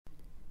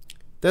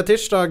Det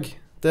tirsdag,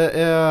 det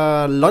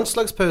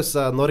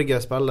landslagspause. Norge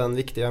spiller en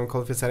viktig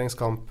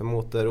kvalifiseringskamp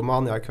mot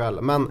Romania I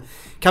kveld. Men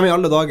hvem I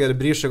alle dager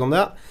bryr seg om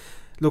det?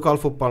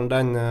 Lokalfotballen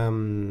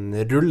den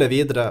ruller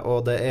videre,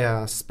 og det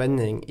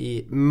spenning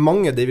I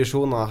mange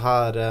divisjoner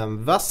her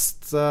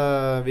vest.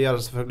 Vi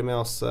har selvfølgelig med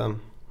oss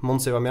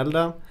Mons Ivar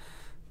Mjelde.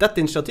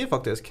 Dette initiativ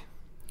faktisk.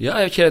 Ja,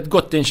 ikke et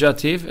godt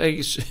initiativ.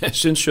 Jeg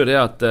synes jo det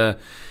at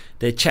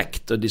det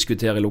kjekt å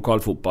diskutere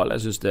lokalfotball.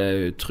 Jeg synes det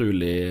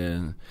utrolig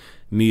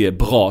mye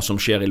bra som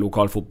skjer I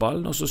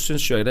lokalfotballen, og så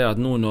synes jeg det at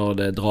nå når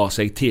det drar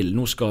seg til,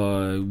 nå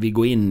skal vi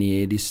gå inn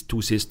I de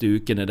 2 siste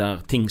ukene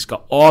der ting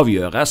skal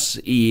avgjøres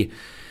I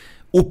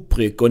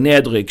opprykk og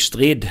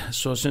nedrykkstrid,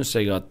 så synes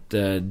jeg at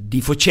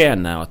de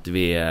fortjener at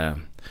vi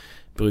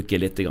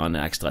bruker litt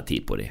ekstra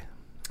tid på de.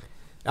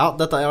 Ja,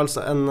 dette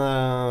altså en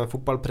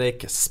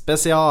fotballpreik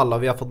spesial, og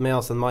vi har fått med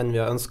oss en mann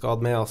vi har ønsket å ha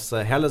med oss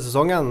hele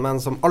sesongen,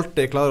 men som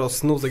alltid klarer å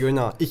sno seg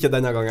unna. Ikke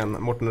denne gangen,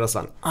 Morten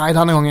Røssland. Nei,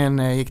 denne gangen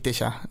gikk det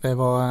ikke.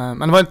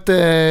 Men det var et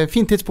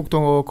fint tidspunkt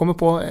å komme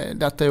på.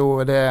 Dette jo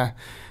det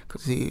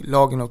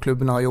lagene og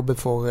klubbene har jobbet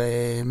for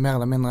mer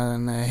eller mindre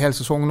en hel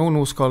sesong nå.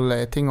 Nå skal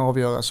ting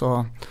avgjøres, så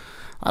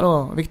det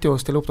var viktig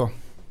å stille opp da.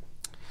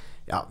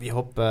 Ja, vi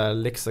hopper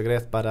liksom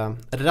greit bare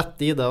rett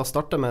I det og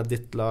starter med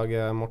ditt lag,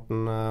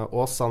 Morten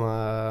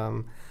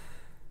Åsane.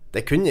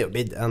 Det kunne jo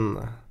blitt en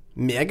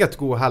meget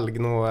god helg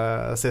nå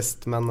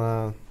sist, men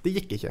det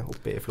gikk ikke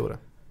opp I Florø.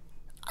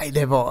 Nei,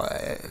 det var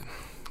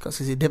hva skal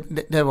jeg si,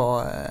 det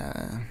var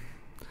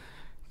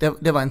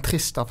det var en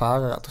trist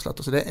affære rett og slett.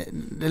 Altså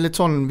det litt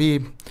sånn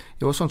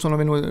sånn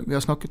når vi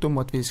har snakket om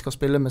at vi skal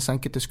spille med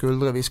senkete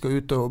skuldre, vi skal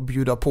ut og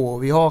bjuda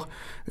på. Vi har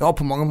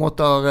på mange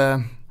måter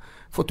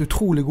fått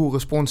utrolig god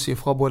respons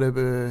fra både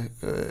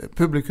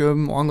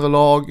publikum og andre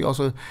lag,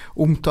 altså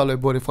omtale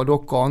både fra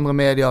dere og andre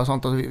medier,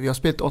 sant? Altså, vi har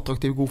spilt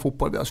attraktiv god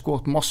fotball, vi har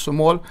skåret masse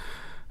mål,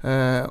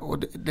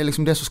 og det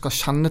liksom det som skal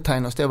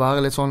kjennetegne oss, det å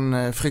være litt sånn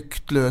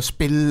fryktløs,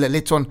 spille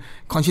litt sånn,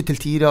 kanskje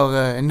til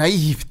tider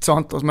naivt,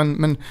 sant? Altså,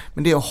 men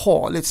det å ha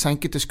litt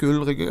senkete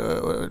skuldre,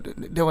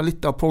 det var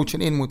litt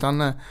approachen inn mot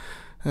denne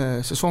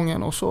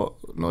sesongen, og så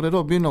når det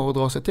da begynner å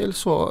dra seg til,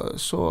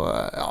 så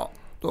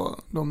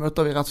Da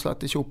møter vi rett og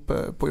slett ikke opp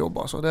på jobb,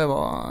 så det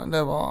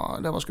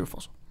var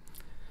skuffelse.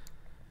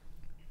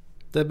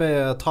 Det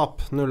ble tap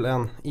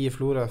 0-1 I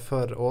Florø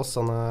for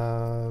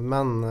Åsane,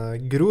 men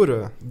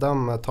Grorud,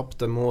 de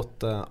tappte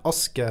mot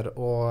Asker,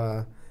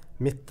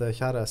 og mitt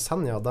kjære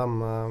Senja, de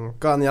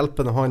ga en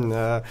hjelpende hånd,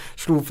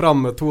 slo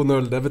fram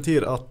 2-0. Det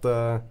betyr at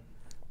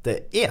det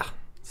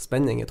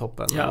spenning I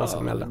toppen. Ja,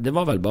 det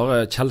var vel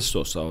bare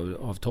Kjelsås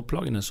av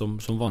topplagene som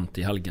vant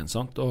I helgen,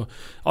 sant? Og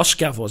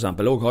Asker for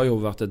eksempel også har jo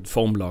vært et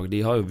formlag,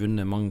 de har jo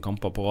vunnet mange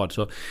kamper på rad,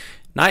 så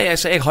nei,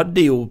 altså, jeg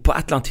hadde jo på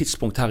et eller annet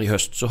tidspunkt her I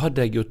høst, så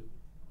hadde jeg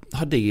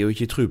jo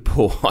ikke tro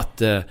på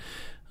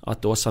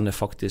at Åsane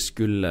faktisk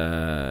skulle,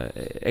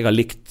 jeg har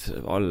likt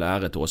all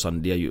ære til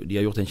Åsane, de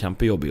har gjort en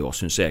kjempejobb I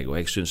år, synes jeg,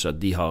 og jeg synes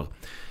at de har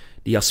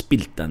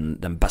spilt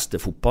den beste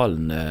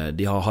fotballen,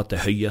 de har hatt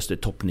det høyeste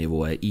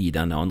toppnivået I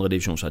denne andre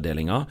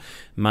divisjonsavdelingen,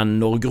 men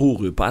når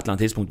Grorud på et eller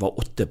annet tidspunkt var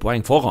 8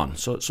 poeng foran,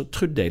 så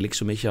trodde jeg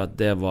liksom ikke at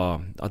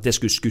det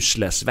skulle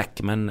skusles vekk,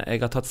 men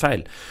jeg har tatt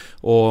feil,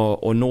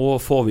 og nå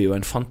får vi jo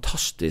en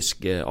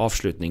fantastisk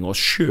avslutning, og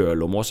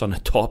selv om Åsane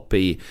taper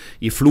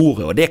I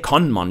Florø, og det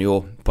kan man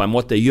jo på en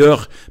måte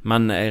gjøre,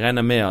 men jeg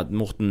regner med at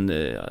Morten,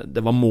 det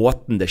var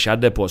måten det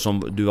skjedde på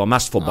som du var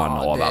mest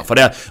forbannet over, for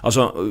det,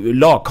 altså,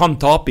 lag kan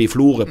tape I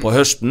Florø på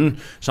høsten,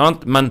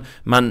 sant? Men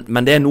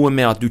det noe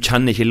med at du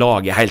kjenner ikke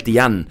laget helt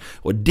igjen,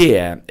 og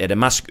det det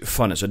mest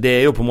skuffende, så det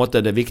jo på en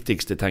måte det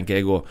viktigste, tenker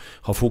jeg, å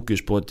ha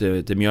fokus på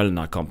til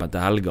Mjølner-kampen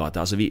til helga, at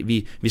altså,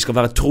 vi skal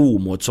være tro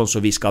mot sånn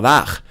som vi skal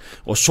være,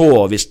 og så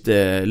hvis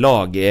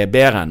laget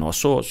bedre enn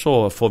oss, så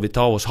får vi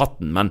ta oss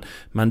hatten,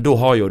 men da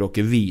har jo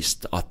dere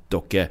vist at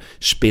dere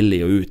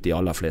spiller jo ut de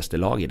aller fleste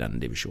lag I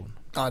denne divisjonen.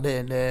 Ja,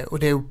 og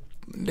det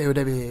jo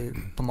det vi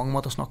på mange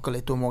måter snakker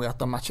litt om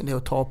etter matchen, det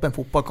å tape en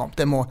fotballkamp,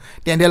 det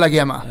en del av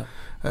gamet. Ja.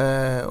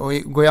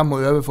 Og gå hjem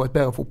og øve for et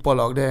bedre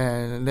fotballag, det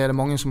det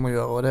mange som må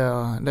gjøre, og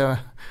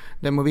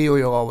det må vi jo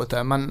gjøre av og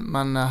til.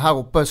 Men her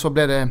oppe så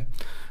ble det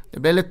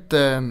ble litt,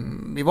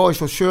 vi var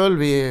ikke oss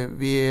selv,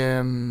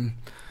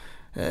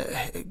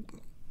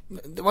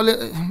 det var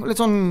litt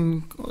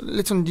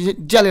sånn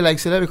jelly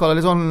legs det vi kaller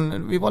det,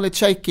 sånn, vi var litt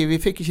shaky,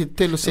 vi fikk ikke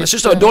til å sitte. Jeg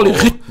synes det var dårlig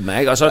rytme,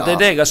 altså, det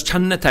det jeg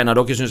kjennetegner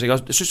dere, synes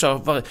jeg synes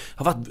det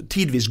har vært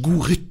tidvis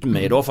god rytme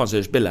I det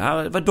offensive spillet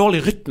her, det var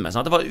dårlig rytme,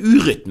 sant? Det var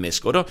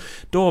urytmisk, og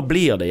da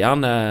blir det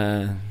gjerne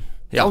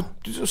Ja, og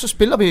så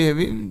spiller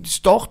vi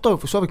starter jo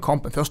for så vidt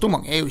kampen. Første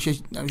omgang jo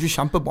ikke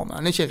kjempebra, men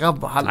den ikke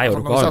ræva heller. Nei,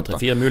 og du har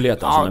 3-4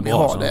 muligheter som bra. Ja, vi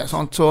har det,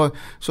 sant?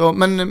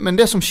 Men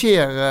det som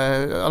skjer,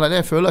 eller det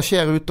jeg føler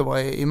skjer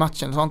utover I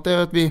matchen, sant?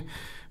 Det at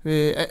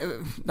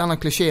denne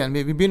klisjeen,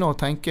 vi begynner å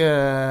tenke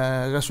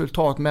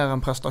resultat mer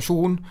enn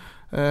prestasjon,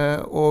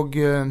 og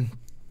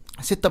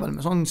sitter vel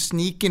med sånn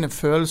snikende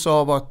følelse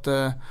av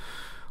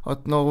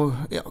at når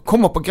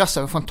kommer på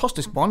gresset, en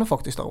fantastisk bane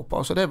faktisk der oppe,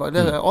 altså det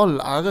er all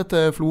ære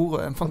til Florø,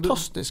 en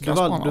fantastisk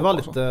gressbane. Du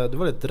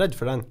var litt redd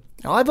for den?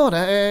 Ja, jeg var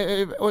det.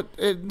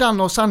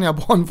 Den og Senja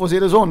Brann, for å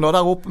si det sånn, der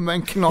oppe med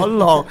en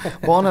knallhard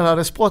bane der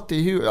det spratt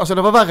i huet. Altså,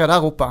 det var verre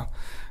der oppe.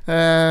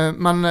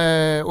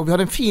 Og vi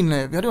hadde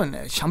jo en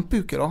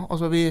kjempeuke da.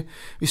 Altså,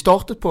 vi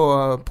startet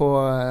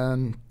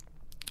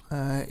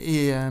i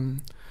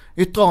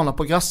Ytterhana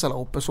på gresset der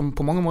oppe, som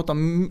på mange måter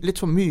litt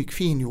så myk,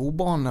 fin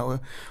jordbane,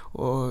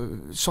 og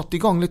satt i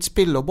gang litt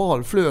spill og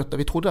ball, fløt,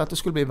 og vi trodde at det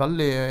skulle bli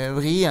veldig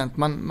vrient,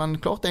 men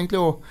klarte egentlig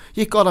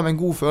gikk av det med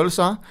en god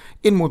følelse,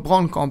 inn mot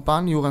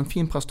Brannkampen, gjorde en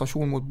fin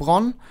prestasjon mot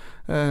Brann,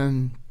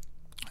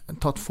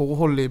 tatt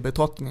forhold i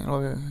betraktningen, og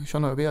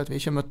skjønner jo vi at vi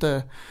ikke møtte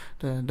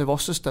det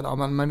vasseste der,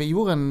 men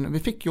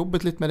vi fikk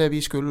jobbet litt med det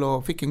vi skulle,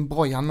 og fikk en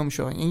bra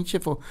gjennomkjøring,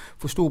 ikke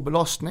for stor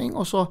belastning,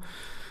 og så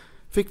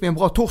fikk vi en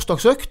bra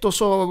torsdagsøkt, og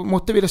så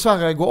måtte vi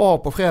dessverre gå av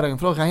på fredagen,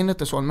 for da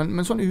regnet det sånn.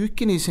 Men sånn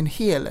uken i sin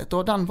helhet,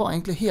 og den var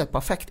egentlig helt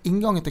perfekt.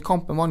 Inngangen til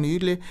kampen var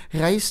nydelig.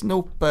 Reisen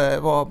opp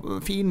var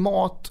fin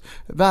mat,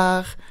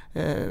 vær.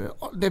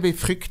 Det vi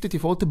fryktet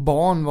i forhold til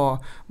banen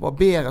var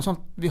bedre.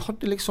 Sånn, vi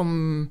hadde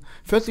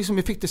følte liksom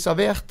vi fikk det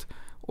servert,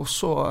 og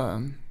så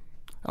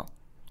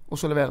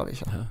leverer vi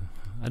ikke. Ja.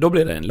 Da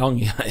blir det en lang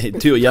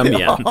tur hjem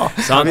igjen.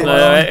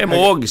 Jeg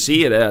må også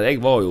si det, jeg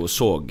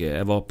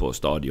var på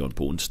stadion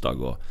på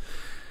onsdag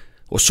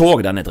og så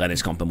denne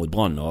treningskampen mot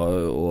Brann,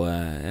 og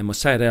jeg må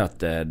si det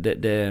at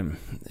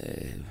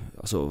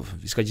altså,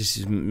 vi skal ikke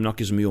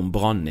snakke så mye om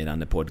Brann i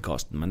denne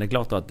podcasten, men det er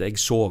klart at jeg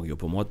så jo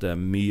på en måte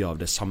mye av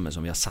det samme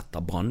som vi har sett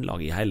av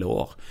Brannlag i hele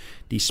år.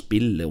 De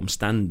spiller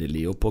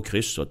omstendelig og på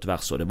kryss og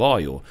tvers, og det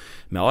var jo,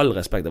 med all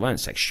respekt, det var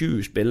en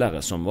 6-7 spillere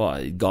som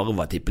var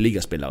garva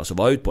tippeligaspillere som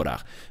var ut på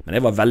der, men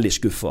jeg var veldig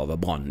skuffet over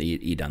Brann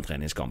i den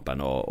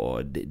treningskampen,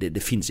 og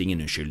det finnes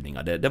ingen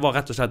unnskyldninger. Det var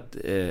rett og slett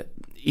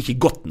ikke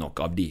godt nok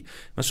av de.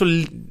 Men så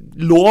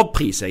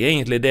lovpriser jeg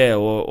egentlig det,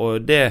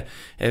 og det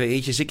jeg er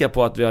ikke sikker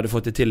på at vi hadde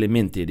fått det til i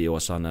min tid i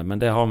Åsane, men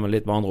det har vi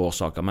litt med andre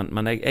årsaker.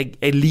 Men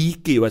jeg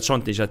liker jo et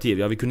sånt initiativ.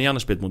 Ja, vi kunne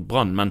gjerne spilt mot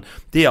Brann, men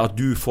det at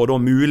du får da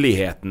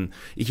muligheten,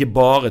 ikke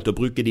bare til å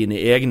bruke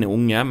dine egne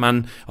unge,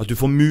 men at du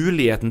får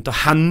muligheten til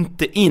å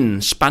hente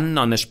inn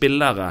spennende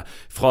spillere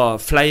fra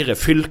flere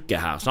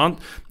fylker her, sant?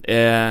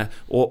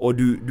 Og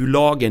du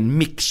lager en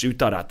mix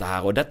ut av dette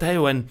her, og dette er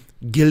jo en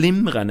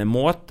glimrende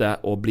måte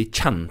å bli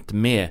kjent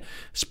med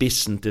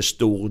spissen til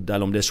Stord,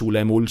 eller om det er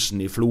Solheim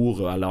Olsen i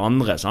Florø eller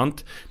andre,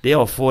 sant? Det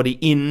å få de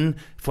inn,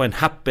 få en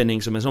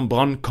happening som en sånn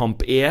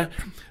brannkamp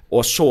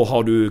og så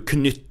har du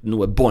knytt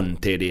noe bånd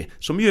til de,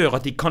 som gjør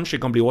at de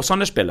kanskje kan bli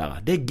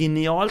Åsane-spillere. Det er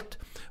genialt,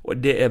 og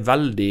det er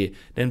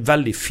en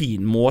veldig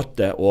fin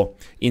måte å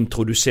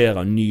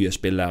introdusere nye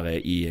spillere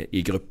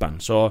i gruppen.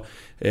 Så,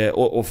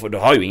 og for det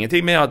har jo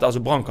ingenting med at,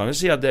 altså Brann kan jo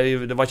si at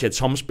det var ikke et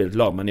samspilt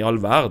lag, men i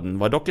all verden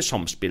var dere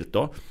samspilt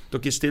da.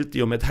 Dere stilte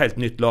jo med et helt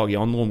nytt lag i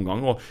andre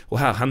omgang, og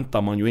her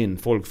henter man jo inn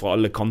folk fra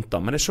alle kanter.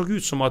 Men det så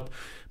ut som at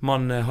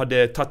man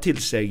hadde tatt til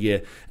seg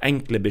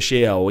enkle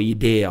beskjeder og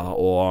ideer,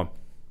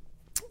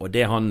 og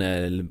det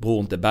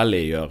broren til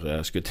Belly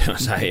gjør, skulle jeg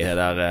si,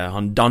 der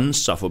han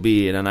danser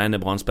forbi den ene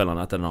brannspilleren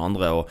etter den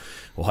andre,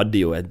 og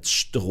hadde jo et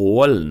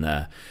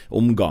strålende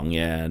omgang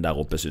der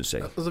oppe, synes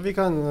jeg. Altså, vi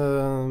kan,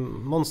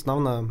 Mons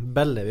nevne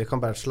Belly, vi kan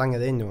bare slenge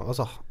det inn jo.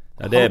 Altså,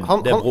 ja, det er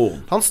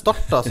broren. Han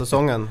startet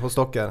sesongen hos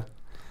dere,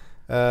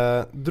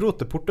 dro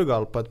til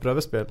Portugal på et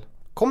prøvespill,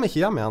 kom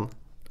ikke hjem igjen,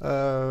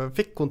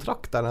 fikk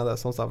kontrakt der nede,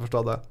 sånn som jeg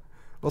forstod det.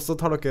 Og så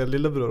tar dere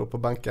lillebror opp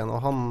på benken,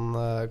 og han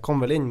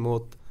kom vel inn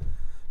mot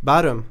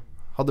Bærum,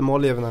 hadde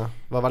målgivende,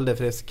 var veldig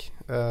frisk,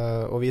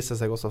 og viser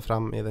seg også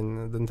frem i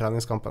den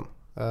treningskampen.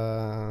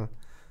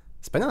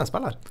 Spennende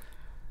spiller.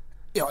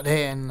 Ja, det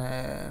er en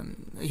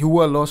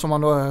Joel, som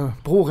han da,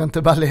 broren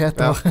til Belly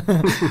heter.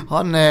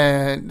 Ja.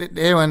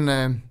 Det er jo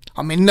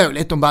han minner jo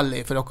litt om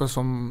Belly, for dere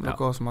som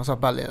har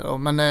sett Belly.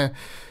 Men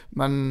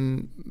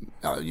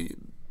ja,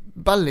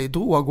 Belly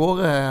dro av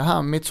gårde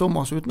her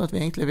midtsommers uten at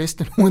vi egentlig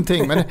visste noen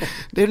ting. Men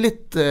det er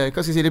litt,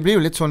 hva skal jeg si, det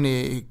blir jo litt sånn i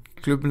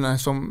klubbene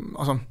som,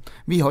 altså,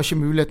 vi har ikke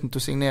muligheten til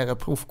å signere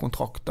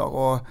proffkontrakter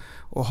og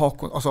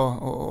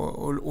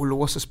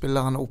låse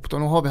spillerne opp.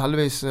 Og nå har vi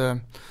heldigvis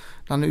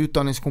denne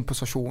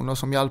utdanningskompensasjonen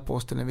som hjelper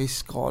oss til en viss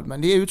grad, men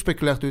de er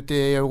utspekulert ute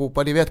i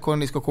Europa, de vet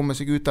hvordan de skal komme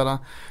seg ut av det,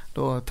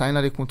 da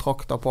tegner de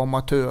kontrakter på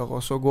amatør,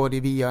 og så går de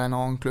via en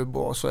annen klubb,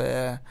 og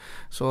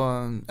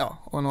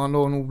og når han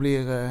da nå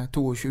blir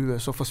 22,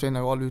 så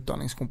forsvinner jo all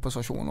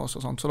utdanningskompensasjon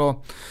også, sant?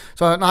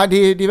 Så nei,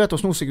 de vet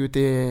å sno seg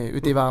ut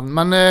i verden,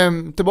 men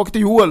tilbake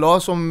til Joel da,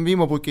 som vi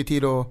må bruke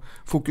tid og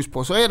fokus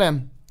på, så er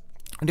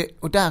det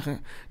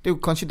er jo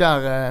kanskje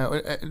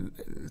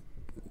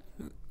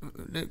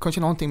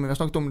kanskje en annen ting vi har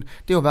snakket om,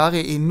 det å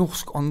være i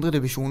norsk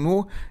andredivisjon nå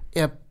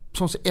er,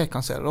 sånn som jeg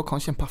kan se det, da,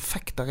 kanskje en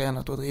perfekt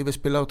arena til å drive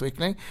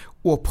spillerutvikling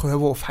og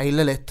prøve å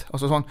feile litt,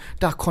 altså sånn,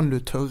 der kan du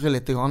tørre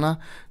litt grann,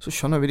 så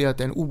skjønner vi det at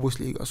det er en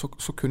Obos-liga,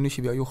 så kunne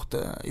ikke vi ha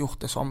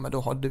gjort det samme, da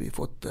hadde vi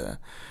fått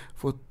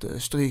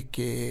stryk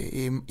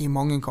i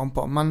mange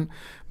kamper, men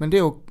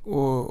det å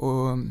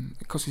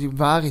hva skal jeg si,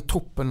 være i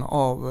toppen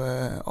av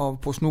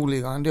Post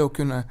Nord-ligaen, det å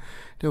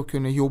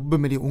kunne jobbe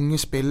med de unge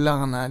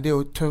spillerne, det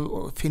å tørre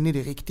å finne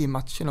de riktige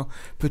matchene og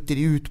putte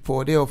de ut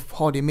på, det å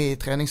ha de med i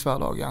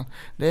treningshverdagen,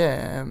 det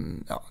er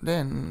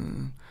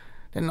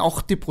en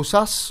artig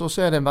prosess, og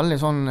så er det en veldig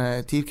sånn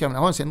tidkrevende.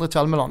 Jeg har en Sindre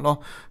Kjelmeland da,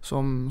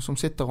 som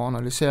sitter og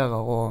analyserer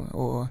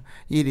og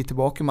gir de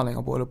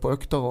tilbakemeldinger både på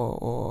økter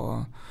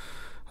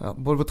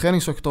både på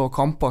treningsøkter og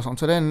kamper, sånn.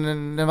 Så det er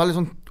en veldig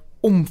sånn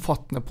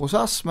omfattende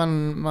prosess,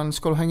 men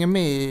skal du henge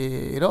med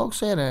i dag,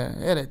 så er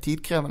det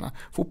tidkrevende.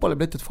 Fotball er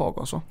blitt et fag,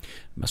 altså.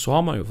 Men så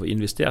har man jo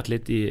investert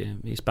litt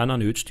i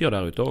spennende utstyr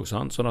der ute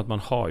også, sånn at man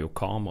har jo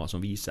kamera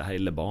som viser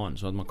hele banen,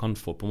 sånn at man kan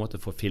på en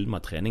måte få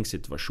filmet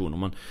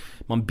treningssituasjonen.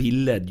 Man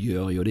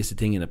billedgjør jo disse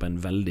tingene på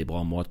en veldig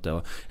bra måte.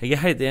 Og jeg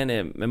er helt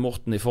enig med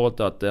Morten i forhold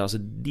til at altså,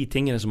 de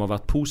tingene som har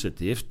vært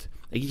positivt,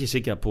 jeg er ikke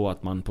sikker på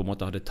at man på en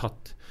måte hadde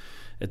tatt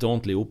et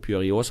ordentlig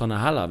oppgjør i Åsane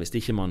heller, hvis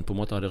ikke man på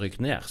en måte hadde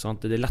rykt ned.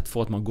 Sant? Det er lett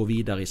for at man går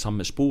videre i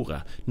samme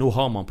sporet. Nå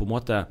har man på en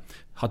måte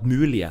hatt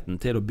muligheten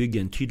til å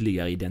bygge en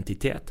tydeligere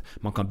identitet.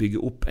 Man kan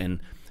bygge opp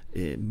en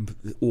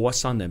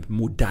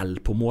Åsane-modell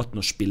på måten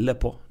å spille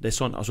på. Det er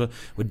sånn, altså,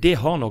 og det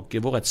har nok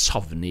vært et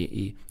savn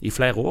i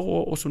flere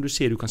år, og som du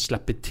sier, du kan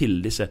slippe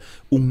til disse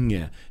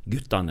unge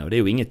guttene, og det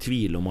er jo ingen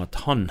tvil om at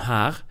han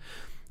her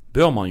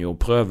bør man jo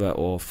prøve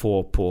å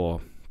få på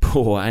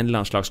en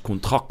eller annen slags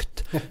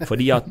kontrakt,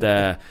 fordi at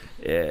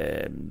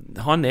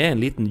han er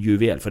en liten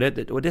juvel,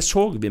 og det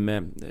så vi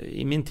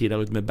i min tid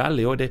der ute med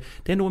Belly, og det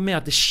er noe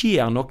med at det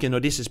skjer noe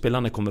når disse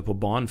spillerne kommer på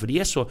banen, for de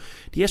er så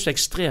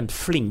ekstremt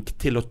flink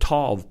til å ta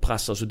av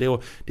press, altså det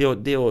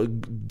å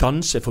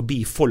danse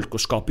forbi folk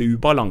og skape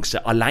ubalanse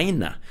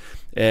alene,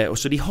 og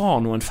så de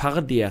har noen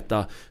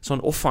ferdigheter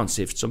sånn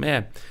offensivt som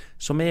er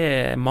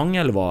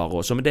mangelvare,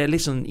 og som det er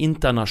liksom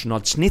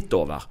internasjonalt snitt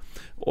over.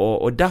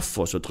 Og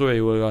derfor så tror jeg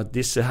jo at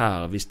disse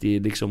her, hvis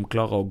de liksom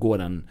klarer å gå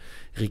den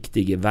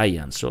riktige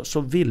veien, så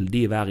vil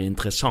de være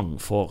interessant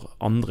for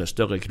andre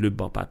større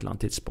klubber på et eller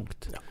annet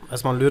tidspunkt. Ja.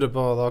 Hvis man lurer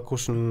på da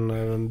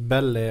hvordan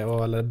Belly,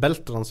 eller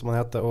Beltran som han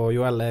heter, og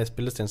Joel er i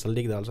spillestilen, så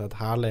ligger det altså et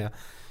herlig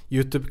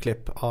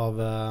YouTube-klipp av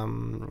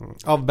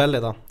Belly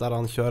da, der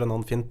han kjører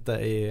noen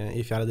finte i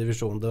 4.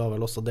 divisjon. Det var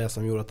vel også det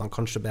som gjorde at han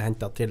kanskje ble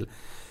hentet til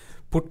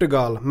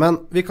Portugal,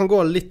 men vi kan gå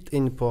litt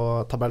inn på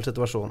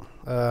tabellsituasjonen.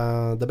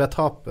 Det ble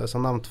tap som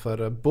nevnt for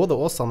både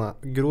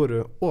Åsane,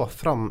 Grorud og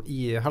Fram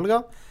i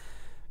helga,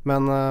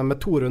 men med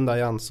 2 runder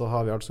igjen så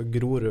har vi altså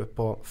Grorud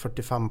på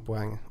 45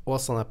 poeng,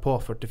 Åsane på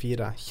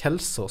 44,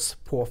 Kjelsås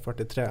på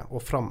 43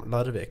 og Fram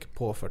Larvik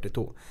på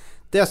 42.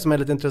 Det som er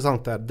litt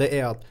interessant her, det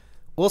er at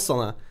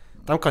Åsane,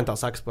 de kan ta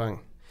 6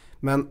 poeng,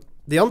 men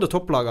de andre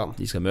topplagene,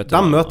 de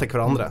møter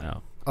hverandre.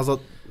 Ja.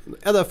 Altså,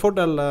 er det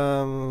fordel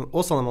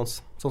Åsane,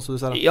 Mons, sånn som du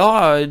ser det?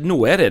 Ja,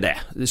 nå er det,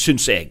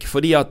 synes jeg.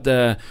 Fordi at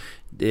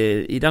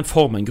i den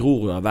formen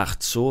Grorud har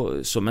vært,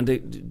 men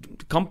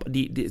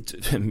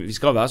vi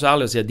skal være så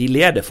ærlige å si at de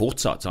leder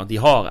fortsatt. Sant?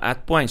 De har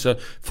 1 poeng, så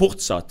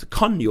fortsatt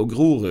kan jo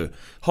Grorud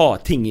ha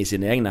ting i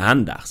sine egne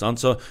hender. Sant?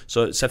 Så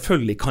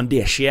selvfølgelig kan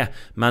det skje,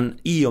 men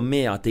i og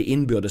med at det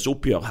innbyrdes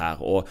oppgjør her,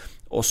 og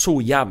så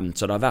jevnt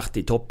som det har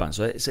vært i toppen,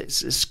 så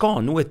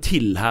skal noe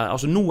til her.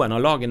 Altså noen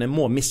av lagene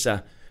må misse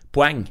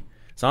poeng,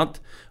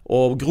 sant?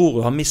 Og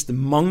Grorud har mistet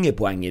mange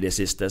poeng i det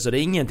siste, så det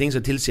er ingenting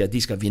som tilsier at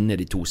de skal vinne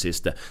de 2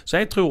 siste. Så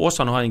jeg tror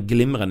Åsane har en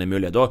glimrende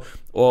mulighet,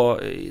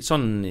 og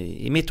sånn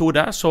i mitt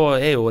hode så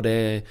er jo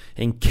det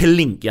en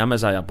klink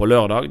hjemmeseier på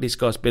lørdag. De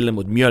skal spille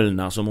mot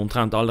Mjølner, som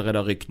omtrent allerede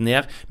har rykt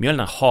ned.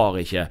 Mjølner har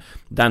ikke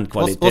den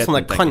kvaliteten.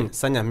 Åsane kan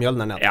sende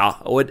Mjølner ned. Ja,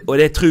 og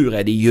det tror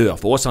jeg de gjør,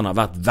 for Åsane har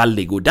vært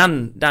veldig god.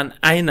 Den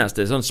eneste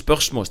sånn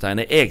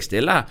spørsmålstegnet jeg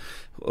stiller,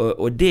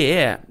 og det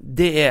er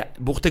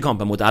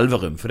bortekampen mot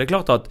Elverum, for det er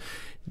klart at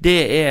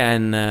det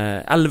er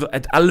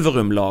et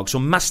Elverum-lag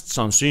som mest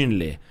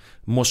sannsynlig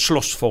må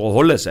slåss for å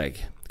holde seg,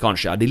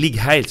 kanskje. De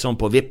ligger helt sånn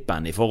på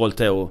vippen i forhold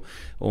til å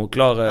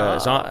klare...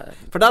 Ja,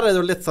 for der er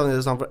det jo litt sånn,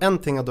 for en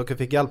ting at dere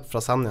fikk hjelp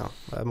fra Senja,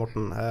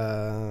 Morten.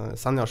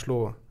 Senja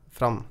slo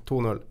Fram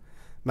 2-0,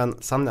 men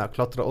Senja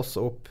klatret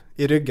også opp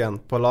i ryggen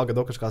på laget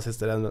dere skal ha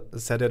siste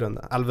serierunde,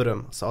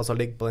 Elverum, så altså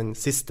ligger på den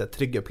siste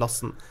trygge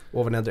plassen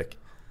over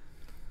nedrykk.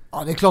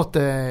 Ja, det er klart,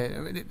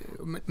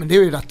 men det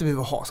er jo dette vi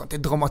vil ha, sant? Det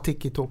er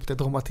dramatikk i topp, det er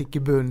dramatikk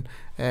i bunn,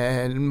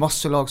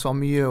 masse lag som har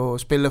mye å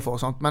spille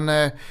for, sant? Men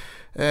jeg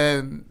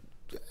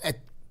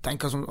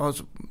tenker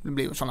altså, det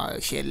blir jo sånn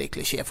kjedelig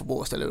klisjé for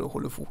vår sted å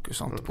holde fokus,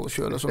 sant, på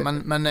selv, altså.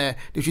 Men det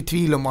er jo ikke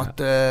tvil om at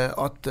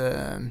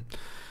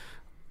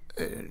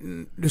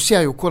du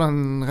ser jo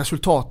hvordan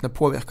resultatene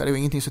påvirker. Det er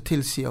jo ingenting som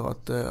tilsier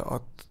at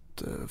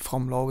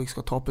Fram Larvik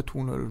skal tape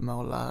 2-0 med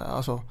alle,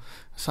 altså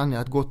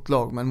Senja er et godt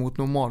lag, men mot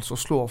normalt så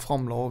slår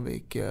Fram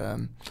Larvik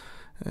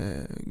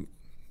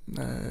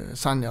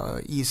Senja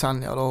i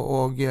Senja da,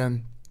 og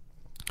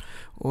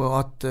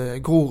at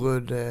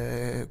Grorud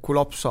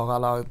kollapser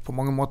eller på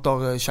mange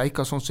måter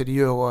skeiker sånn som de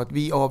gjør, og at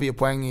vi avgir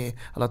poeng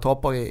eller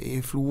taper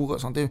i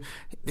Florø, sant?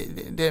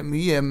 Det er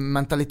mye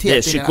mentalitet. Det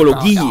er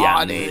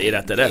psykologien i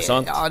dette, det,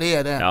 sant? Ja, det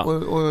er det. Ja.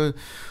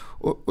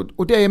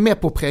 Og det med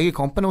på å prege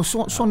kampene, og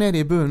sånn det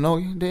i bunnen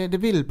også. Det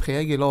vil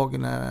prege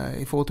lagene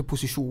i forhold til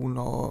posisjon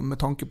og med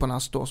tanke på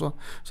neste år.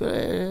 Så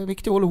det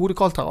viktig å holde hodet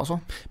kaldt her,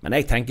 altså. Men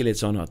jeg tenker litt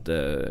sånn at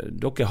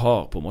dere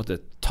har på en måte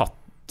tatt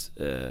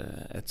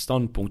et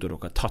standpunkt, og dere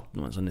har tatt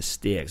noen sånne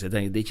steg, så jeg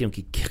tenker det ikke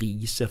noen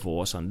krise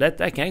for oss.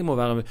 Dette kan jeg må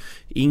være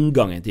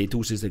inngangen til de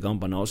 2 siste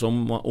kampene. Altså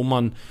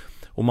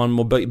om man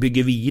må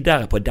bygge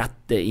videre på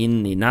dette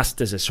inn i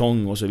neste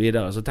sesong og så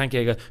videre, så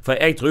tenker jeg, for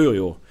jeg tror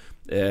jo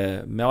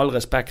med all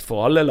respekt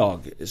for alle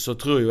lag, så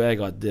tror jo jeg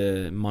at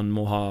man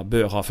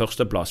bør ha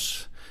førsteplass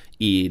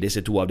i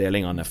disse 2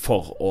 avdelingene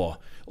for å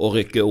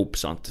rykke opp,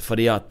 sant?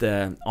 Fordi at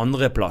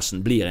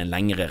andreplassen blir en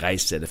lengre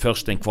reise. Det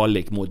første en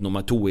kvalik mot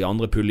nummer 2 i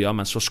andre puljer,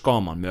 men så skal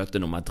man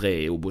møte nummer 3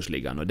 i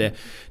Obos-ligaen, og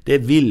det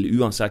vil,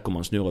 uansett hvor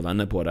man snur og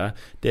vender på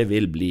det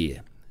vil bli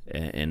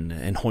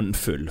en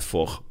håndfull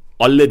for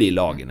alle de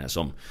lagene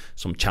som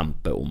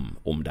kjemper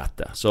om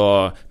dette. Så,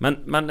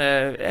 men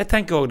jeg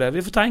tenker også det,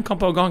 vi får ta en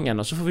kamp av gangen,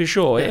 og så får vi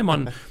se,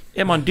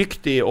 er man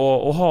dyktig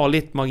og har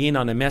litt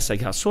marginene med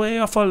seg her, så i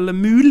hvert fall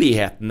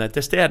mulighetene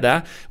til stede,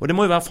 og det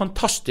må jo være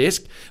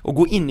fantastisk å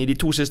gå inn i de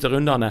 2 siste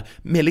rundene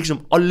med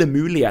liksom alle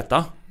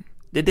muligheter.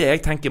 Det det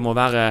jeg tenker må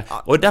være,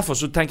 og derfor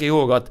så tenker jeg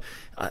også at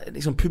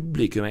liksom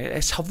publikum,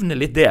 jeg savner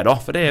litt det da,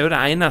 for det jo det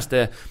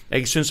eneste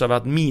jeg synes har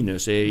vært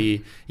minus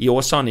i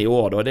Åsane i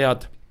år da, det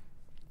at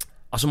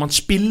altså man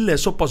spiller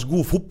såpass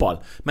god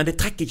fotball, men det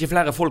trekker ikke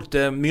flere folk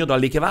til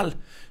Myrdal likevel,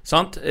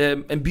 sant?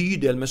 En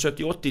bydel med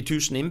 70-80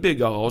 000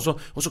 innbyggere,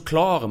 og så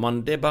klarer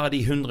man, det bare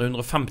de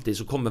 100-150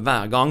 som kommer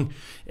hver gang,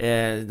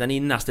 den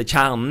innerste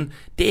kjernen,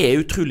 det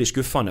utrolig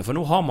skuffende, for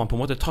nå har man på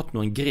en måte tatt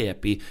noen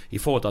grep i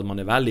forhold til at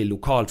man veldig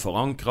lokalt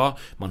forankret,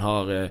 man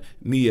har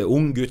mye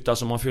unggutter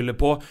som man fyller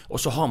på,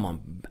 og så har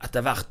man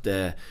etter hvert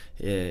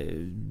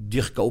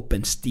dyrka opp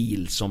en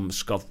stil som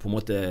skal på en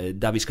måte,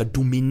 der vi skal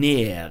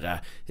dominere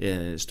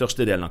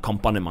størstedelen av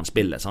kampene man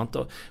spiller, sant?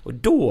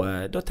 Og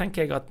da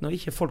tenker jeg at når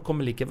ikke folk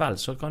kommer likevel,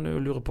 så kan du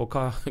lure på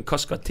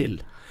hva skal til.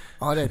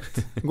 Ja, det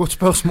et godt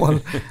spørsmål.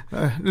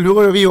 Det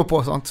lurer jo vi jo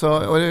på, sant? Så,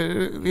 og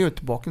vi jo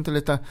tilbake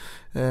til litt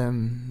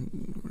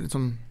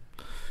sånn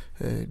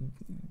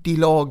de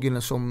lagene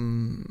som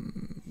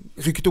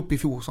rykket opp i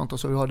fjor, sant?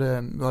 Altså vi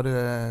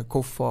hadde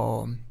Koffa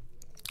og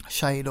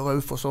Skeid og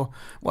Raufoss, så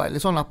var jeg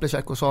litt sånn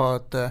eplekjekk og sa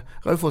at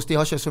Raufoss de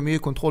har ikke så mye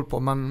kontroll på,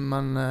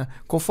 men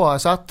Koffa har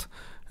jeg sett,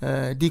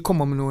 de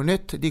kommer med noe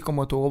nytt, de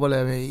kommer til å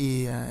overleve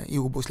i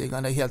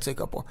Obos-ligaen, det er jeg helt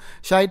sikker på.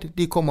 Skeid,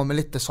 de kommer med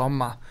litt det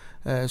samme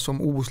som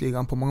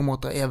Obos-ligaen på mange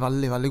måter er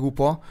veldig, veldig god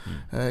på.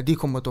 De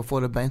kommer til å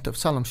få det beintøft,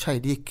 selv om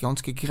Skeid gikk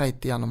ganske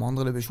greit gjennom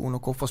andre divisjon,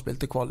 og Koffa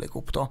spilte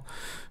kvalik opp da.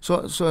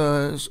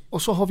 Og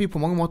så har vi på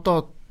mange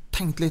måter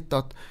tenkt litt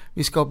at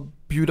vi skal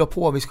bjuda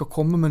på, vi skal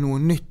komme med noe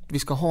nytt, vi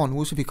skal ha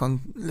noe som vi kan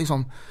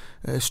liksom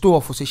stå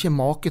for oss, ikke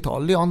make til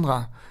alle de andre.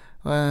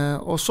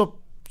 Og så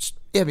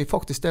vi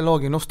faktisk det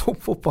laget i norsk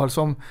toppfotball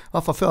som i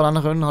hvert fall før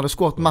denne runden hadde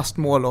skåret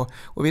mest mål,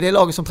 og vi det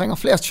laget som trenger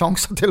flest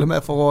sjanser til og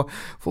med for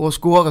å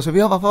skåre. Så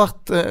vi har i hvert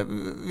fall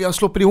vi har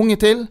sluppet de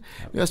unge til,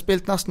 vi har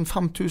spilt nesten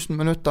 5000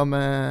 minutter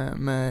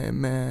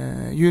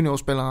med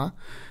juniorspillere.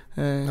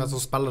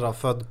 Altså spillere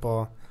født på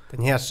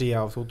den her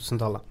siden av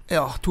 2000-tallet.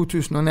 Ja,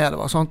 2000 og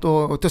nedover, sant?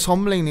 Og til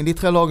sammenligning, de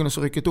 3 lagene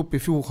som rykket opp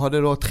i fjor hadde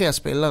da 3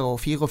 spillere og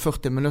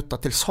 44 minutter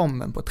til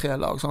sammen på 3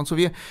 lag, sant? Så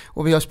vi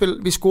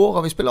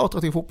skårer, vi spiller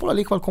attraktiv fotball,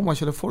 likevel kommer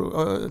ikke folk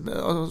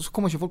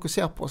og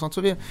ser på, sant?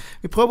 Så vi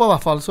prøver i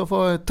hvert fall, så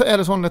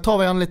det sånn, det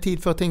tar gjerne litt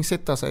tid før ting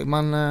sitter seg,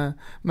 men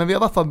vi har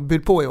i hvert fall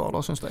bydd på i år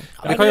da, synes jeg.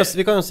 Ja,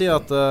 vi kan jo si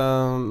at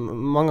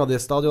mange av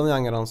de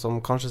stadiongjengerne som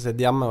kanskje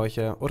sitter hjemme og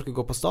ikke orker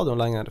gå på stadion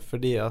lenger,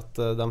 fordi at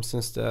de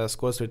synes det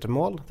skåres litt til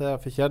mål, det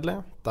for kjedelig,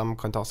 de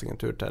kan ta seg en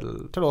tur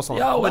til Åsane.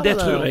 Ja, og det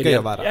tror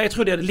jeg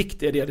tror de hadde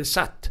likt det de hadde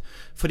sett,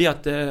 fordi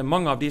at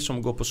mange av de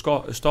som går på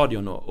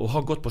stadion og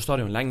har gått på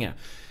stadion lenge,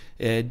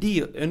 de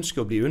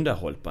ønsker å bli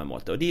underholdt på en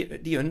måte, og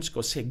de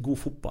ønsker å se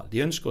god fotball,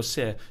 de ønsker å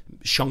se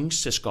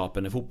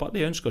sjanseskapende fotball,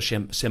 de ønsker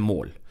å se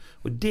mål,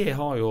 og det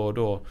har jo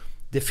da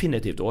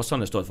definitivt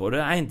Åsane stått for. Og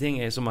det en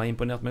ting som har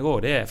imponert meg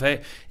også, det for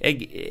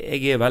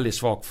jeg veldig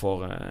svak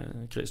for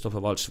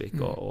Kristoffer Walsvik,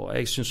 og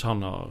jeg synes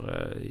han har,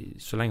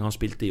 så lenge han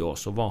spilte i år,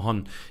 så var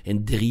han en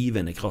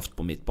drivende kraft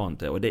på midtbanen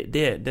til, og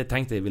det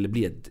tenkte jeg ville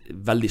bli et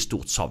veldig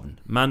stort savn.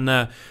 Men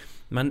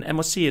jeg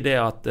må si det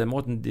at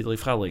måten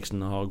Didrik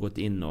Fredriksen har gått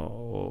inn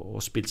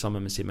og spilt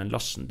sammen med Simen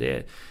Lassen,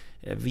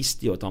 jeg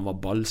visste jo at han var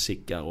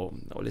ballsikker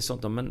og litt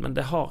sånt, men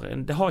det har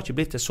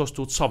ikke blitt et så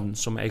stort savn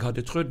som jeg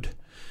hadde trodd.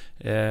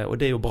 Og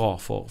det jo bra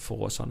for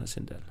Åsane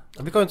sin del.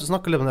 Vi kan jo ikke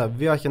snakke litt om det.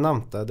 Vi har ikke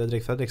nevnt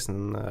Didrik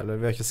Fredriksen, eller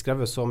vi har ikke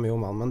skrevet så mye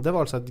om han, men det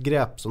var altså et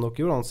grep som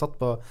dere gjorde. Han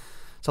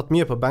satt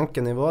mye på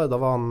benken i vår. Da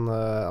var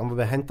han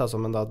ble hentet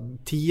som en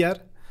tier.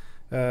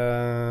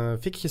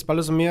 Fikk ikke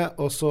spille så mye,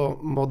 og så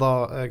må da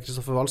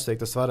Kristoffer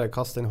Walsvik dessverre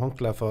kaste inn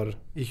håndkle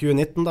i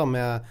 2019 da,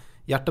 med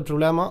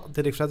hjerteproblemer.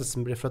 Didrik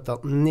Fredriksen blir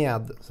flyttet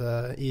ned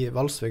i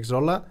Walsviks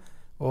rolle,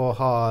 og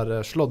har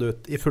slått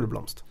ut i full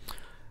blomst.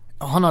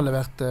 Han har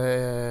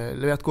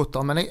levert godt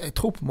da, men jeg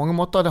tror på mange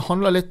måter det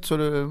handler litt, så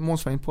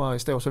Måns var inne på her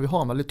i sted også, vi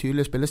har en veldig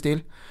tydelig spillestil.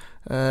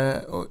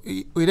 Og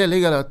i det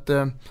ligger det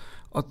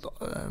at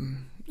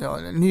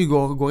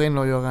Nygaard går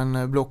inn og gjør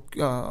en blokk,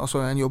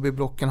 altså en jobb i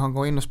blokken, han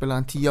går inn og spiller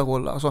en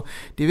 10-rolle. Altså,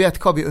 de vet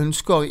hva vi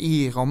ønsker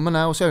i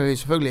rammene, og så er vi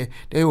selvfølgelig,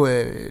 det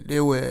er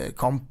jo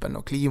kampen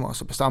og klima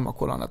som bestemmer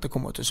hvordan dette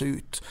kommer til å se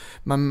ut.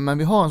 Men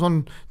vi har en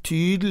sånn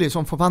tydelig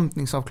sånn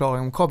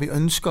forventningsavklaring om hva vi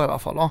ønsker i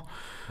hvert fall da.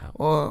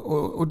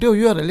 Og det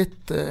gjør det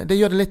litt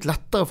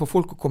lettere for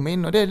folk å komme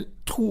inn, og det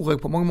tror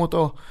jeg på mange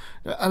måter,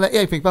 eller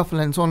jeg fikk i hvert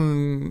fall en sånn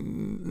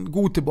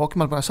god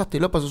tilbakemelding på det jeg har sett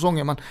i løpet av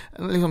sesongen, men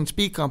liksom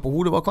spikeren på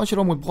hodet var kanskje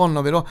da mot Brann,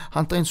 når vi da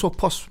henter inn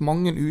såpass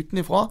mange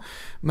utenifra,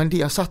 men de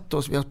har sett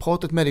oss, vi har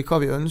pratet med dem hva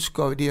vi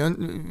ønsker,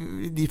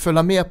 de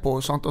følger med på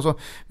oss, sant? Altså,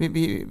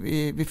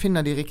 vi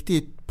finner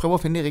prøver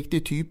å finne de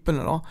riktige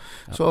typene da.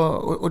 Så,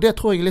 og det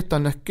tror jeg er litt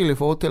av nøkkelen i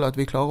forhold til at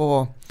vi klarer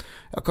å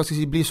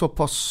bli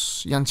såpass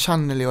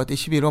gjenkjennelig, og at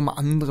ikke vi da må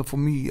endre for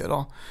mye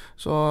da.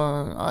 Så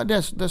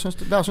der synes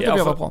jeg vi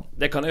har vært bra.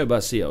 Det kan jeg jo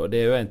bare si, og det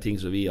er jo en ting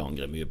som vi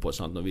angrer mye på,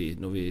 sant?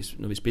 Når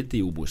vi spilte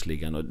i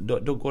Obos-ligaen, og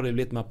da går det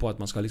litt mer på at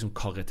man skal liksom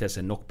karre til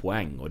seg nok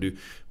poeng, og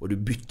du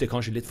bytter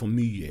kanskje litt for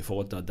mye i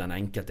forhold til den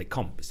enkelte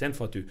kamp, i stedet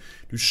for at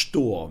du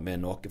står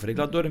med noe, for det er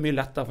klart, da er det mye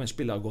lettere for en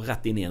spiller å gå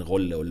rett inn i en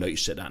rolle og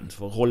løse den,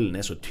 for rollen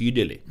er så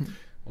tydelig.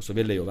 Og så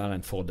vil det jo være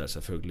en fordel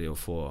selvfølgelig å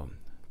få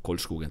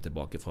Kolskogen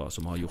tilbake fra,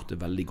 som har gjort det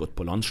veldig godt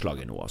på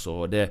landslaget nå.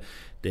 Altså, det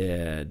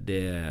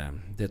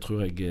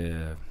tror jeg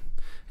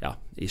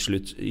i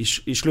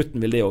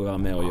slutten vil det jo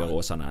være med å gjøre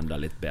Åsane enda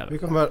litt bedre.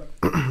 Vi kan bare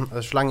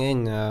slenge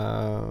inn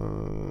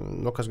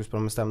noe jeg skulle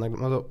spørre om stemning.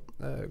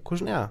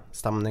 Hvordan er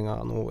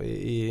stemningen nå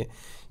i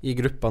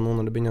gruppa nå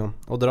når det begynner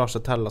å dra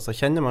seg til? Altså,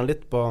 kjenner man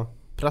litt på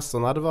press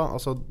og nerver?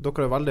 Altså, du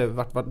har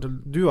vært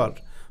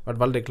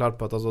veldig klar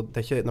på at altså, det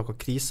er ikke noe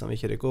krise om vi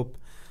ikke rykker opp.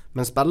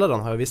 Men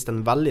spillerne har jo vist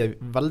en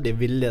veldig, veldig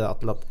vilje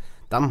til at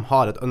de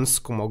har et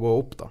ønske om å gå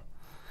opp da.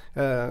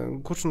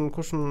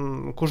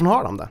 Hvordan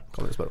har de det,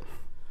 kan vi spørre om?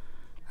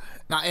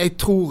 Nei, jeg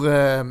tror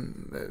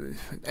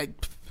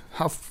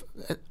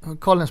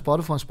kall en spade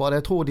for en spade.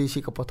 Jeg tror de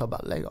kikker på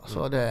tabell,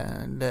 så det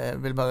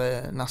vil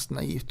være nesten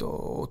naivt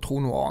å tro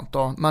noe annet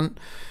da.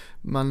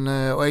 Men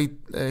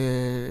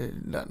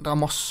det er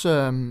masse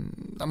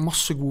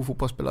gode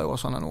fotballspillere i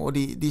Åsane nå, og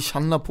de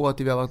kjenner på at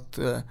de har vært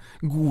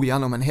gode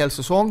gjennom en hel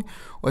sesong,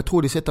 og jeg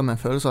tror de sitter med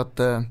en følelse at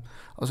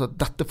altså,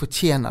 dette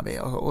fortjener vi,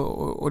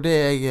 og det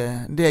er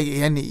jeg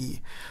enig i.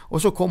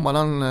 Og så kommer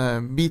den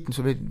biten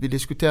som vi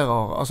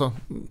diskuterer, altså,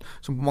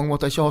 som på mange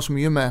måter ikke har så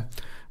mye med,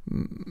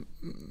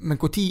 men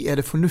hvor tid er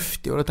det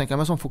fornuftig, og da tenker jeg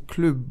mer sånn for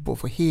klubb og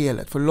for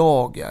helhet, for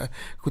laget,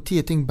 hvor tid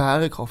er ting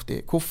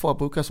bærekraftig. Hvorfor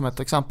bruker jeg som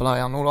et eksempel her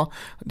igjen nå da,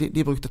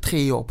 de brukte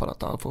 3 år på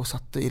dette for å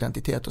sette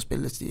identitet og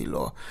spillestil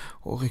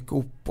og rykke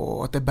opp,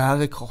 og at det er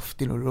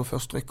bærekraftig når du da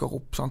først rykker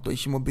opp, sant? Og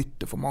ikke må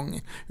bytte for mange,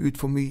 ut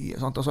for mye,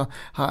 sant? Altså,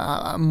 her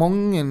er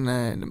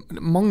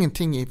mange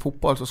ting i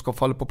fotball som skal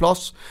falle på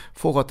plass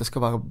for at det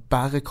skal være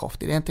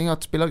bærekraftig. Det er en ting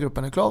at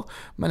spillergruppen er klar,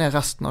 men er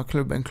resten av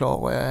klubben klar,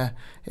 og er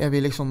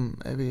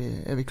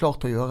vi klar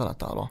til å gjøre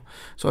dette her da.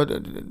 Så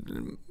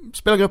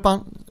spillergruppen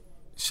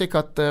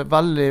sikkert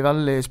veldig,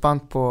 veldig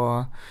spent på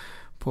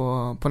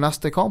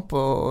neste kamp,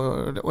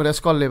 og det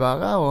skal de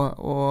være,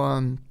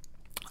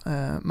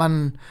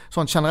 men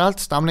sånn generelt,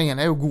 stemningen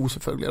er jo god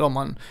selvfølgelig da.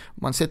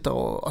 Man sitter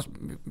og altså,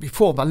 vi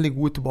får veldig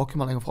gode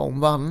tilbakemeldinger fra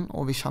omverdenen,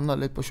 og vi kjenner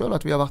litt på selv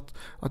at vi har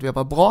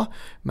vært bra,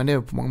 men det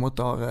er jo på mange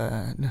måter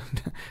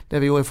det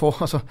vi gjorde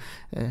altså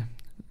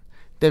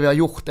det vi har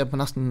gjort det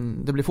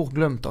blir fort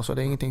glemt, altså.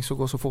 Det er ingenting som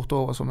går så fort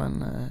over som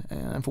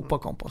en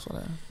fotballkamp, altså.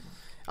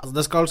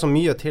 Det skal altså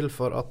mye til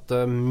for at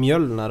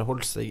Mjølner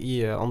holder seg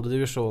i andre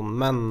divisjon,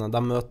 men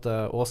de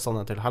møter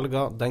Åsane til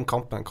helga. Den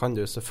kampen kan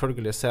du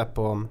selvfølgelig se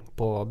på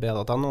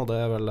b.no. Det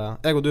er vel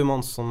jeg og du,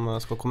 Mons, som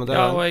skal kommentere.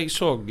 Ja, og jeg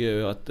så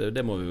at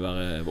det må vi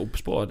være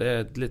obs på. Det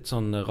er et litt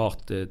sånn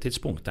rart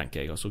tidspunkt,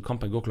 tenker jeg. Altså,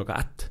 kampen går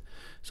 1:00.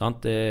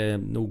 Sant?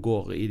 Nå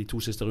går i de 2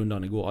 siste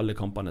rundene går alle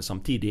kampene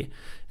samtidig,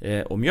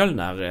 og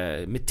Mjølner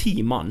med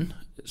 10 mann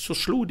så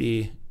slo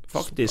de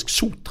faktisk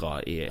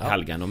Sotra i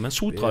helgen, men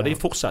Sotra de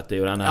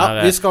fortsetter jo denne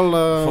her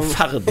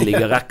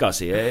forferdelige rekka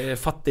si. Jeg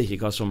fatter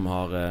ikke hva som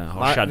har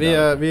skjedd.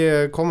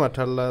 Vi kommer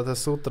til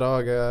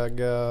Sotra. Jeg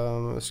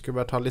skulle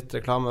bare ta litt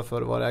reklame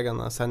for vår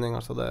egen sending,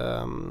 altså det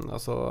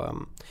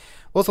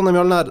Åsane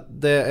Mjølner,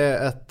 det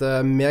er et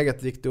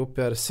meget viktig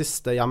oppgjør,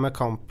 siste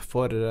hjemmekamp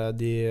for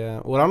de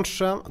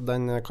oransje.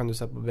 Den kan du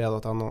se på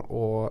v.no,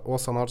 og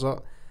Åsane altså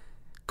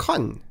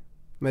kan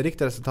med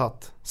riktig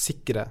resultat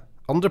sikre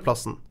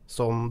andreplassen,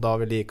 som da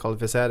vil gi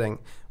kvalifisering,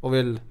 og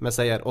vil med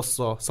seier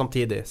også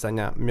samtidig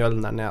sende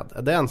Mjølner ned.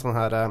 Er det en sånn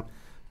her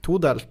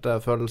todelt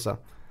følelse?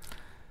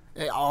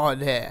 Ja,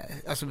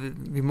 altså,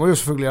 vi må jo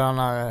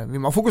selvfølgelig vi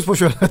må ha fokus på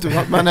selv,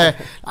 men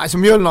så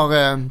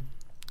Mjølner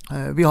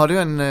vi hadde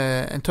jo en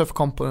tøff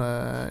kamp,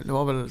 det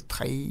var vel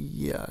 3.,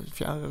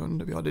 4.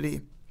 runde vi hadde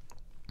de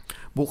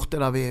borte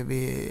der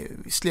vi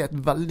slet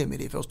veldig med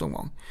de første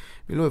omgang.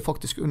 Vi lå jo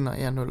faktisk under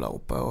 1-0 der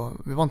oppe,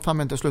 og vi vant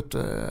 5-1 til slutt,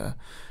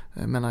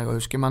 mener jeg å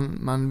huske,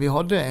 men vi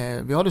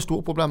hadde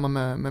store problemer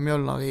med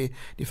Mjølner i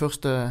de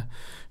første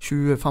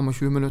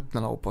 20-25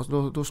 minuttene der oppe.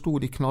 Altså, da sto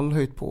de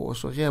knallhøyt på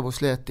oss og rev og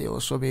slet i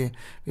oss, og vi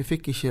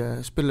fikk ikke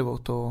spillet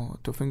vårt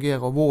til å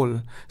fungere, og Vål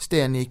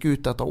Sten gikk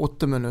ut etter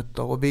 8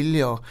 minutter, og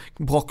Viljar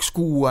brakk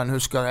skoen,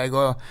 husker jeg,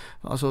 og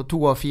altså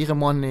 2 av 4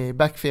 mann i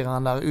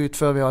backfireren der ut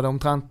før vi hadde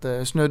omtrent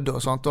snudd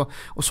og sånt,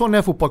 og sånn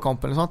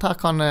fotballkampen, sant? Her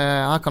kan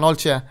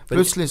alt skje.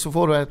 Plutselig så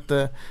får du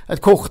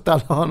et kort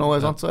eller noe,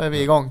 sant? Så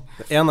vi i gang.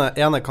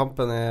 Ene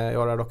kampen i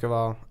år der dere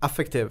var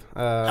effektiv.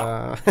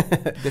 Ja,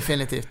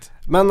 definitivt.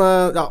 Men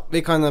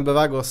vi kan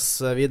bevege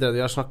oss videre. Vi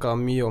har snakket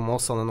mye om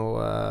Åsane nå.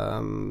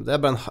 Det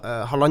bare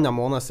en halvannen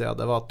måned siden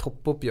det var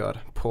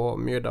toppoppgjør på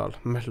Myrdal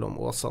mellom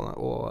Åsane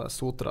og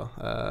Sotra.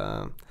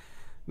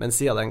 Men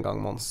siden den gang,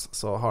 Mons,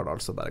 så har det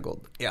altså bare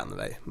gått en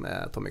vei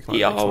med Tommy Knark.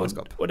 Ja,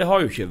 og det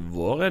har jo ikke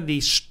vært de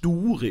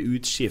store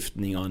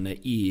utskiftningene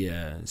i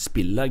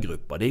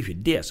spillergrupper. Det er jo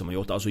ikke det som har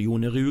gjort det. Altså,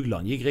 Jone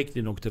Rugland gikk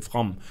riktig nok til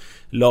Fram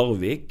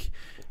Larvik.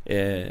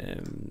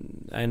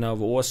 En av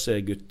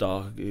Åse-gutta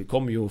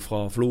kom jo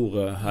fra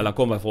Florø, eller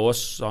kom vel fra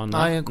Åsane?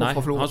 Nei, han kom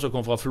fra Florø. Han som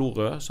kom fra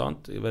Florø,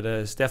 sant? Var det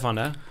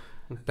Stefan det?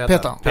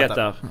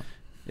 Peter.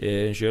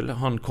 Unnskyld,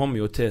 han kom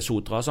jo til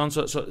Sotra, så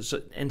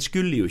en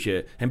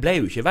ble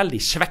jo ikke veldig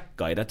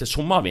svekket i dette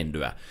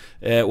sommervinduet,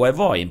 og jeg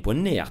var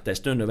imponert en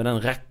stund over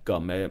den rekka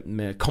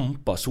med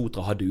kamper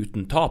Sotra hadde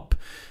uten tap,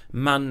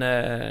 men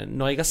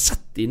når jeg har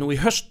sett de nå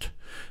i høst,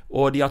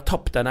 og de har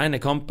tapt den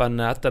ene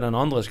kampen etter den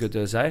andre,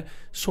 skulle jeg si,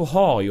 så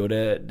har jo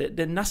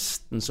det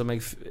nesten som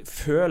jeg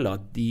føler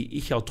at de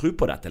ikke har tro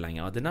på dette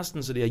lenger, at det er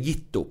nesten som de har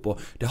gitt opp,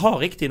 og det har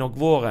riktig nok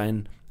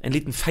vært en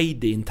liten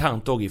feide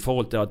internt også i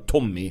forhold til at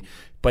Tommy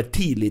på et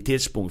tidlig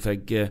tidspunkt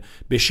fikk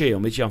beskjed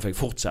om ikke han fikk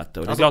fortsette,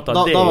 og det er klart at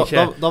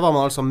da var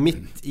man altså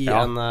midt i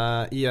en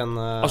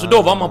altså da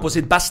var man på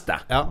sitt beste,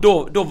 ja. Da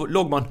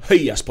lå man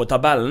høyest på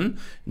tabellen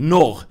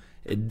når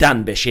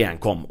den beskjeden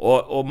kom,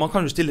 og man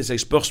kan jo stille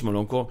seg spørsmål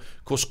om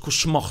hvor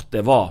smart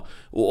det var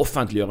å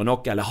offentliggjøre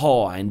noe, eller ha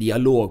en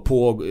dialog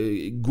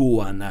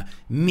pågående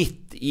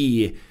midt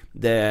i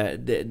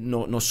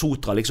når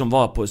Sotra liksom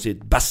var på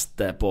sitt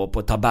beste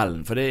på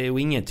tabellen, for det er jo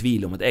ingen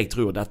tvil om at jeg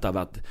tror dette har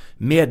vært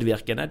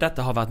medvirkende,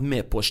 dette har vært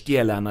med på å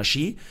stjele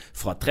energi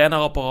fra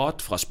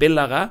trenerapparat, fra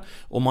spillere,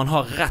 og man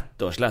har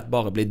rett og slett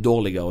bare blitt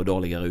dårligere og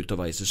dårligere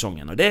utover i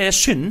sesongen, og det er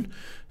synd.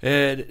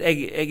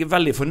 Jeg er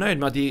veldig fornøyd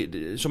med at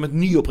de som et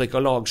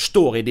nyopprykket lag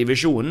står i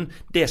divisjonen.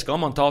 Det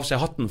skal man ta av seg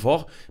hatten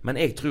for, men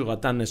jeg tror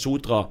at denne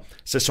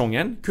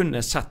Sotra-sesongen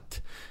kunne sett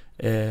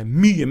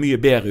mye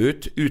bedre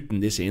ut uten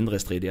disse indre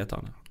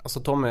stridighetene. Altså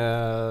Tommy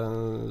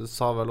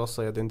sa vel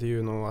også i et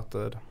intervju nå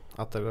etter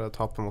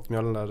tapet mot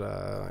Mjølner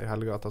i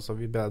helga at altså,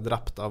 vi ble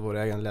drept av vår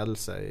egen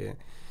ledelse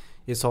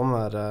i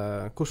sommer.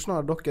 Hvordan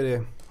har dere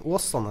i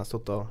Åsane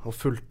stått og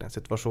fulgt den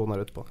situasjonen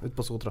her ute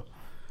på Sotra?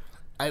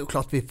 Det er jo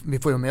klart, vi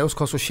får jo med oss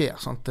hva som skjer,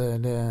 sant?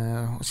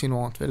 Å si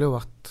noe annet ville jo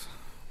vært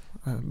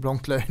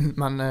blankt løgn,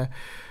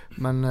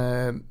 men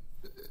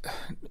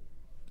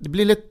det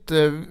blir litt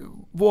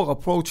vår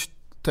approach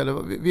til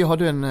det. Vi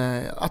hadde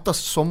etter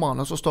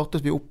sommeren så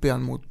startet vi opp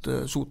igjen mot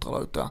Sotra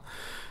der ute,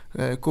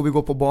 hvor vi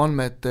går på banen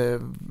med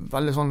et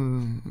veldig sånn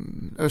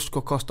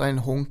Østgård kastet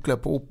inn håndkle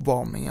på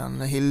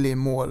oppvarmingen, Hilde i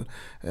mål,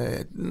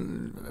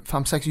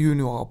 5-6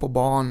 juniorer på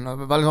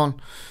banen, veldig sånn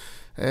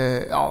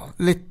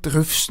litt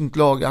rufsent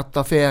lag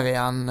etter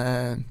ferien,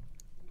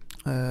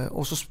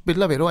 og så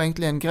spiller vi da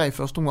egentlig en grei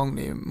første omgang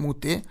mot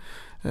de,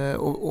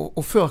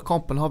 og før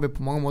kampen har vi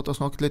på mange måter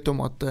snakket litt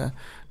om at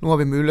nå har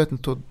vi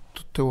muligheten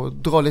til å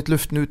dra litt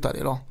luften ut av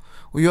de da,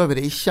 og gjør vi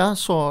det ikke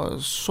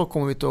så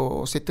kommer vi til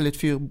å sitte litt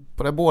fyr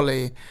på det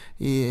bålet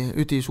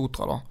ute i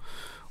Sotra da,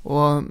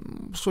 og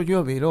så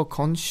gjør vi da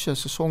kanskje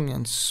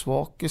sesongens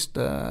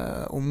svakeste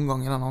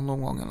omgang i den andre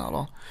omgangen her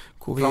da,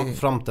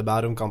 Fram til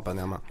Bærum-kampen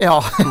hjemme.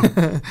 Ja,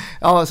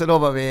 så da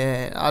var vi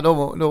da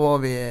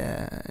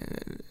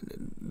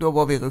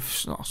var vi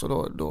rufsene, altså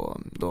da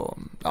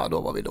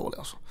var vi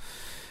dårlige, altså.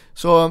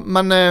 Så,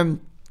 men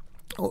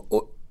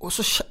og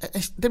så,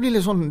 det er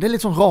litt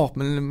sånn rart,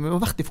 men når du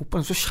har vært i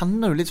fotballen, så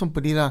kjenner du litt sånn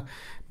på de der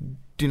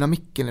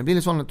dynamikken. Det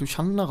blir litt sånn at du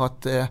kjenner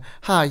at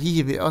her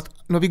gir vi, at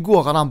når vi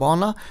går av den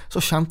banen,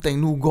 så kjente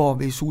jeg, nå ga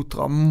vi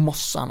Sotra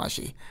masse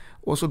energi.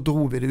 Og så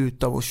dro vi det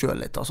ut av oss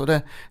selv litt. Altså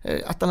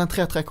etter den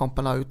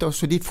 3-3-kampen der ute,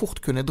 så de fort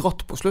kunne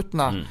dratt på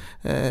slutten der,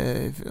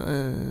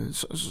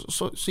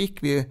 så gikk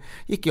i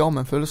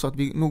armen en følelse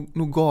at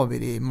nå ga vi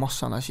de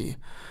masse energi.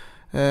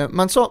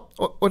 Men så,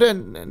 og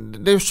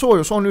det så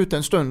jo sånn ut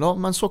en stund da,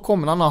 men så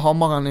kom denne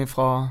hammeren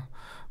fra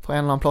en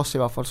eller annen plass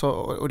i hvert fall,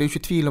 og det er jo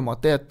ikke tvil om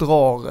at det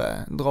drar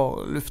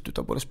luft ut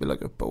av både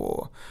spillergruppe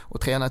og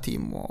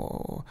trenerteam,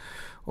 og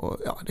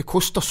ja, det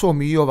koster så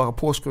mye å være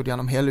påskrudd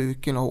gjennom hele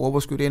uken og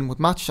overskudd inn mot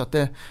match, at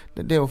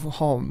det å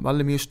ha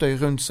veldig mye støy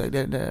rundt seg,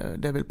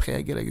 det vil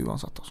prege deg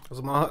uansett.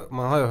 Altså,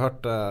 man har jo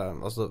hørt,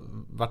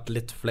 vært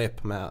litt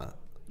fleip med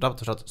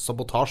rett og slett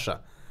sabotasje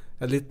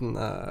en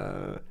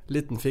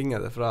liten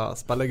finger fra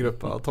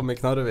spillergruppa Tommy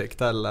Knarrevik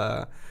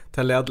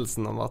til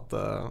ledelsen om at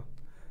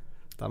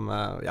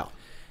ja,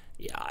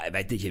 jeg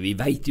vet ikke, vi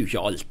vet jo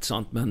ikke alt,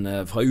 sant? Men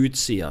fra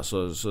utsida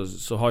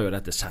så har jo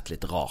dette sett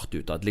litt rart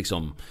ut, at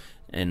liksom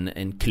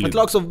en klubb, et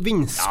lag som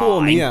vinner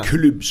så mye, en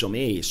klubb som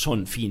i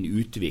sånn fin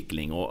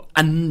utvikling og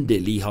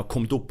endelig har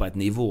kommet opp på et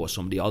nivå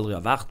som de aldri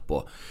har vært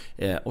på,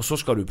 og så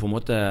skal du på en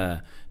måte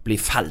bli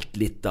felt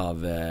litt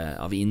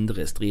av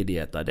indre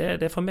stridigheter.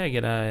 Det for meg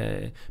det,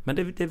 men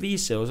det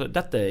viser også,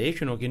 dette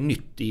ikke noe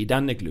nytt i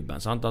denne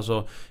klubben, sant?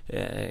 Altså,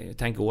 jeg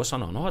tenker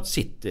Åsane han har hatt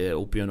sitt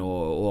opp gjennom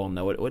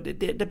årene, og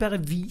det bare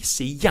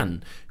viser igjen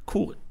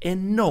hvor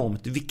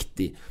enormt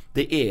viktig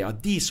det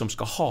at de som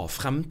skal ha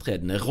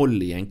fremtredende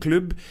rolle i en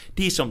klubb,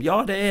 de som, ja,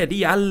 det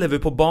de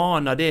 11 på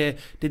banen, det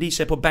de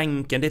som på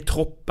benken, det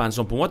troppen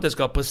som på en måte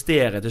skal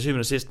prestere til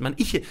syvende og sist, men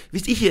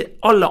hvis ikke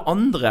alle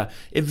andre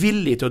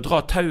villige til å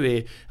dra tau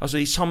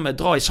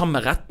dra i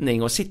samme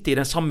retning og sitte i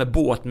den samme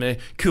båt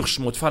med kurs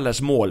mot felles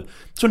mål,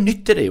 så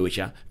nytter det jo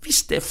ikke.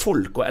 Hvis det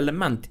folk og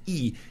element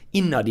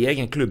innad i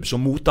egen klubb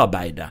som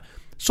motarbeider,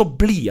 så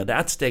blir det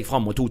et steg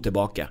fram og to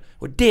tilbake.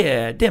 Og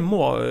det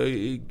må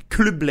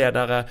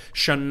klubbledere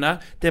skjønne,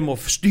 det må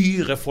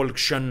styrefolk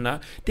skjønne.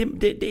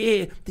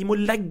 De må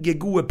legge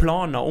gode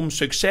planer om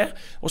suksess,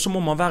 og så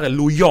må man være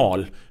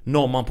lojal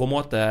når man på en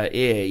måte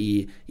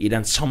i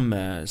den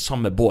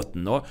samme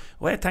båten.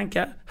 Og jeg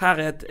tenker,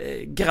 her et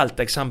grelt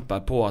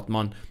eksempel på at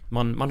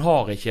man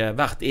har ikke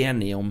vært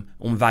enige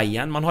om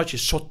veien, man har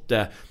ikke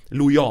sittet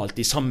lojalt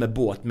i samme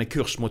båt med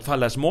kurs mot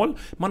felles mål,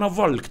 man har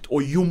valgt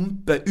å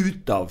jumpe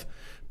ut av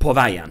på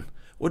veien.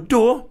 Og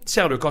da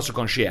ser du hva som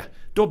kan skje.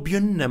 Da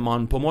begynner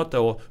man på en måte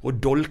å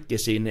dolke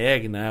sine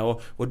egne,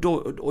 og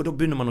da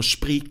begynner man å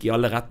sprike i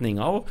alle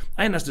retninger. Og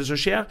eneste som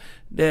skjer,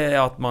 det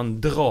at man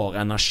drar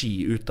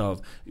energi ut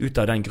av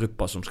den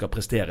gruppa som skal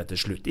prestere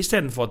til slutt. I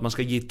stedet for at man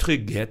skal gi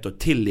trygghet og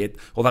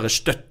tillit og være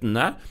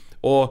støttende,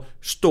 og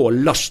stå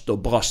last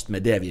og brast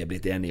med det vi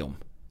blitt enige om.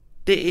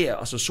 Det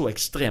altså så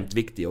ekstremt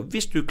viktig, og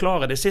hvis du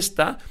klarer det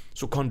siste,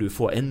 så kan du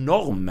få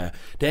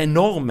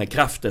enorme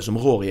krefter som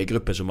rår i en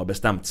gruppe som har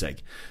bestemt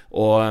seg,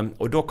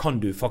 og da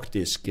kan du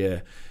faktisk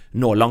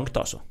nå langt,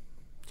 altså.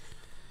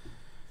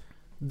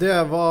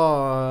 Det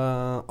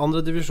var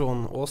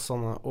andredivisjon,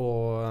 Åsane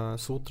og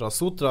Sotra.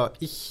 Sotra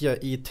ikke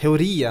i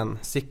teorien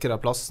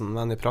sikret plassen,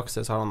 men i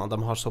praksis har de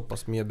har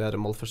såpass mye bedre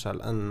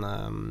målforskjell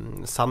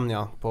enn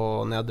Senja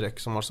på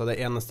nedrykk, som altså det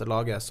eneste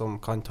laget som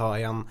kan ta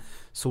igjen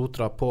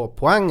Sotra på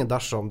poeng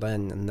dersom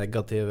den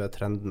negative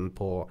trenden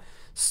på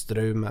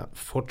Straume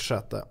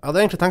fortsetter. Jeg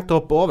hadde egentlig tenkt å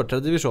hoppe over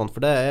til divisjon,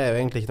 for det jo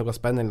egentlig ikke noe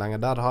spenning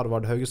lenger. Der har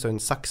Vard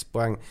Haugesund 6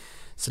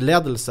 poengs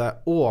ledelse,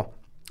 og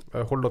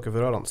hold dere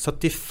for ørene,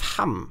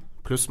 75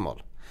 plussmål.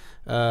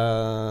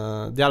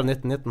 De her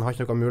 19-19 har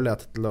ikke noen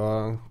mulighet til å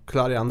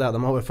klare igjen det.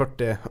 De har over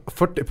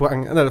 40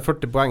 poeng, eller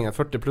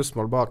 40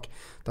 plussmål bak.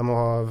 De må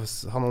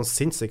ha noen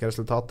sinnssyke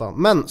resultater.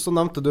 Men så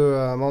nevnte du,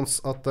 Mons,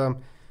 at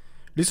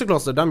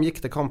Lysekloster, de gikk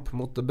til kamp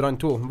mot Brann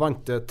 2,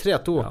 vant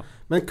 3-2, ja.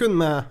 Men kun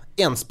med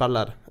én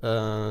spiller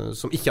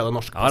som ikke hadde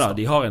norsk. Ja da,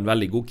 de har en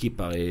veldig god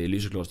keeper i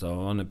Lysekloster,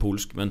 og han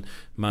polsk, men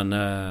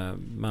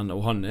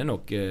og han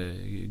nok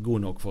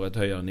god nok for et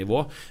høyere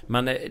nivå.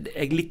 Men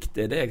jeg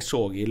likte det jeg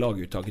så i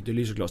laguttaket til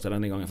Lysekloster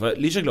denne gangen, for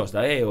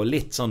Lysekloster jo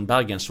litt sånn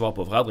Bergens svar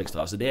på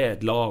Fredrikstad, så det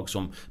et lag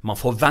som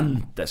man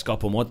forventer skal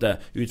på en måte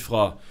ut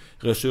fra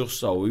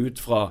ressurser og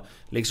ut fra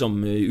liksom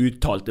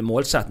uttalte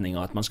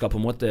målsetninger, at man skal på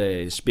en måte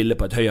spille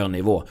på et høyere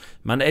nivå.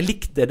 Men jeg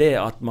likte det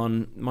at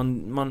man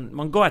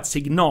ga et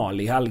signal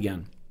i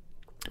helgen.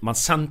 Man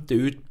sendte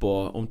ut på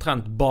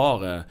omtrent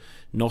bare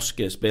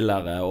norske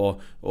spillere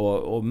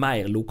og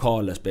mer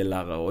lokale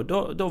spillere, og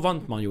da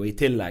vant man jo i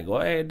tillegg.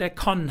 Og det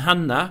kan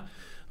hende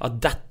at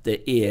dette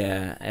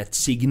et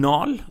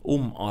signal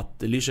om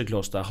at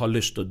Lysekloster har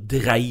lyst til å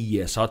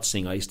dreie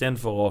satsingen, i stedet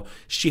for å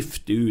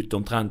skifte ut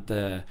omtrent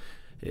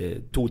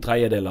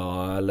 2/3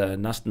 eller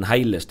nesten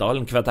hele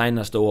stallen hvert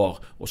eneste år,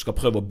 og skal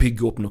prøve å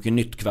bygge opp noe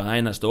nytt hver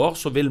eneste år,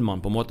 så vil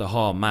man på en måte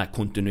ha mer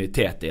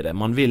kontinuitet i det.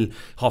 Man vil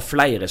ha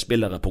flere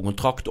spillere på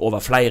kontrakt over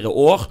flere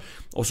år,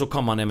 og så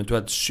kan man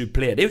eventuelt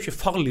supplere. Det jo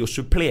ikke farlig å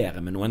supplere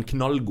med noen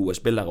knallgode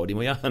spillere, og de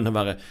må gjerne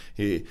være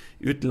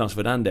utenlands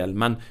for den del,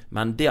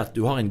 men det at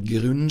du har en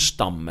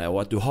grunnstamme,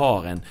 og at du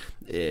har en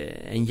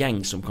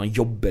gjeng som kan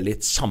jobbe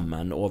litt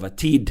sammen over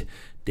tid,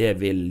 det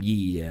vil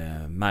gi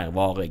mer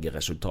varige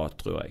resultat,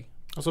 tror jeg.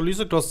 Altså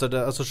Lysekloster,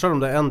 selv om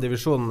det en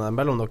divisjon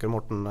mellom dere,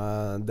 Morten,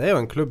 det jo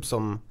en klubb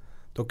som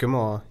dere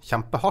må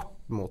kjempe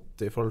hardt mot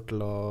i forhold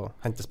til å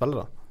hente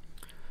spillere.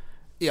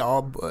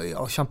 Ja,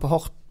 kjempe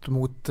hardt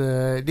mot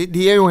de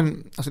jo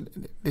altså,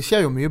 det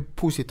skjer jo mye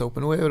positivt oppe.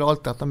 Nå jo det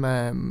alt dette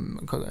med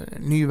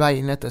ny vei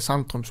ned til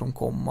sentrum som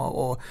kommer,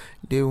 og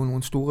det jo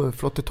noen store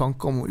flotte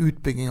tanker om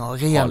utbygging av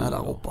arenaer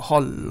der oppe,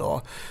 hall,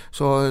 og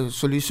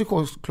så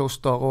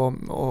Lysekloster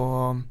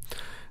og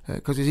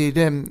hva skal jeg si,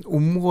 det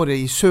området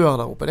i sør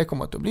der oppe, det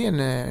kommer til å bli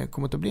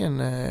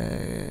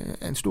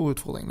en stor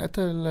utfordring. Det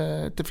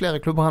til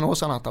flere klubber enn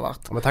Åsane etter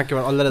hvert. Men jeg tenker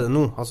vel allerede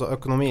nå, altså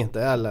økonomi,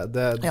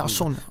 ja,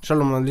 sånn. Selv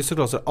om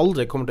Lyseklosser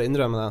aldri kommer til å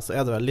innrømme det, så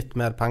det vel litt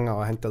mer penger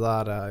å hente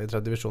der i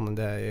tredje divisjon enn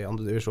det i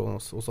andre divisjon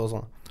hos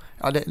Åsane.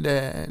 Ja,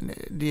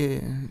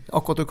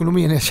 akkurat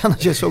økonomien jeg kjenner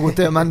ikke så godt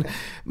til, men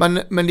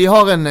de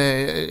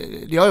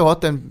har jo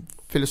hatt en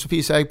filosofi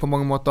som jeg på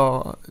mange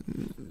måter,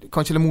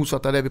 kanskje det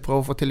motsatte av det vi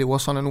prøver å få til i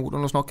Åsane nå.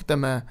 Nå snakket jeg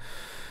med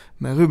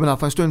Ruben her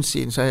for en stund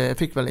siden, så jeg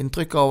fikk vel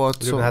inntrykk av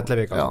at Ruben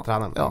Hetlevik,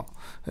 treneren. Ja,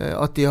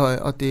 at en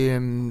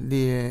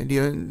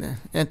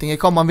ting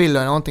hva man vil,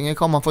 og en annen ting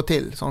hva man får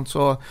til. Sant?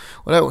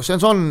 Og det jo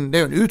en sånn, det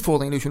jo en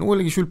utfordring, det jo ikke noe å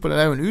legge skjul på det,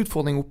 det jo en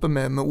utfordring oppe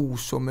med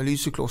Os og med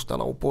Lysekloster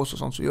der oppe også,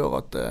 sånn, som gjør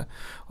at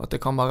det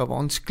kan være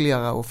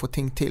vanskeligere å få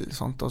ting til.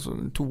 Sant? Altså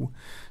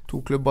to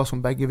klubber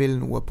som begge vil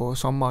noe på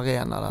samme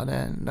arena. Det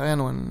er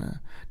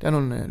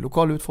noen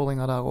lokale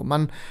utfordringer der også.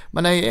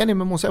 Men jeg enig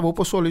med Mons. Jeg var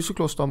oppe og så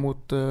Lysekloster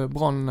mot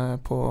Brann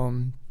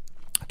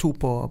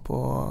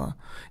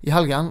i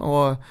helgen,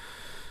 og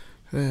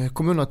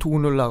kom under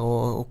 2-0 der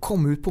og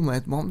kom ut på med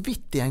et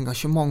vanvittig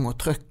engasjement og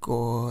trøkk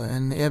og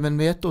en Even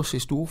Vetås i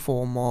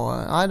storform.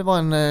 Nei, det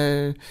var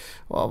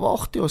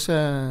artig å se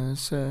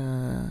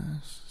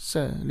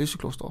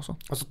Lysekloster også.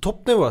 Altså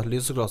toppnivået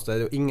Lysekloster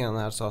det jo ingen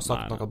her som har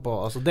sagt noe på.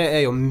 Altså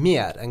det jo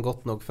mer enn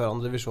godt nok for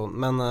andre divisjon,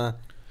 men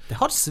det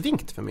har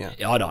svingt for mye.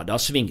 Ja da, det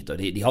har svingt, og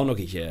de har nok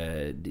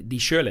ikke de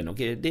selv nok,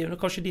 det jo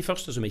kanskje de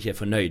første som ikke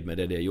fornøyd med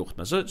det de har gjort,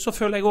 men så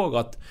føler jeg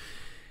også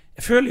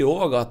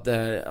at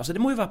altså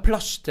det må jo være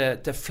plass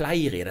til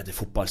flere i dette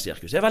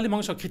fotballsirkuset. Det veldig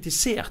mange som har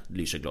kritisert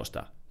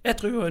Lysekloster. Jeg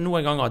tror jo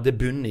noen ganger at det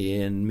bunner i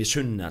en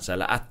misunnelse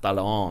eller et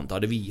eller annet,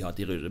 hadde vi hatt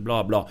i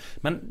bla bla.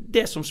 Men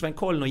det som Svein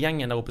Kollen og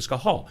gjengen der oppe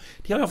skal ha,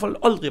 de har i hvert fall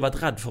aldri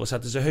vært redd for å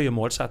sette seg høye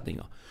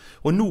målsetninger.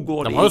 Og nå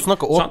går de har jo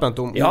snakket åpent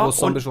om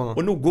ambisjoner.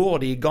 Og nå går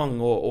de i gang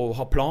og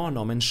har planer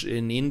om en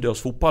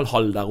innendørs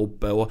fotballhall der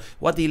oppe,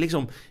 og at de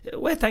liksom,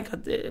 og jeg tenker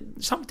at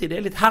samtidig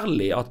det litt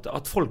herlig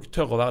at folk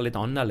tør å være litt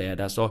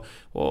annerledes, og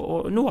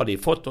nå har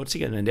de fått, og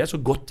sikkert en del så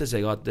godt til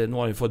seg at nå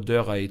har de fått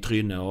døra i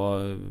trynet og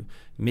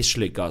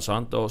mislykker,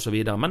 sant, og så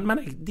videre.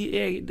 Men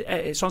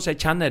sånn som jeg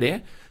kjenner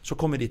de, så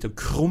kommer de til å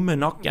krumme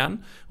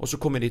nakken, og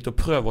så kommer de til å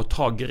prøve å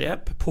ta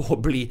grep på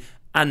å bli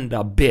enda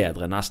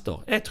bedre neste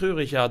år. Jeg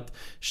tror ikke at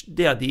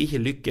det at de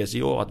ikke lykkes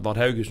i år, at Vard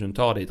Haugesund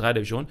tar det i tredje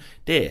divisjon,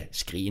 det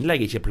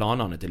skrinlegger ikke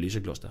planene til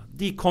Lysekloster.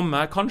 De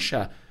kommer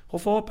kanskje,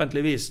 og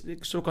forhåpentligvis,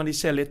 så kan de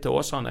se litt til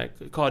Åsane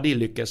hva de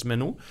lykkes med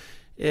nå.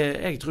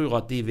 Jeg tror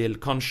at de vil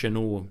kanskje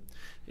nå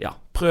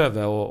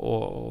prøve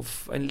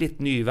en litt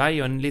ny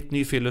vei og en litt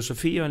ny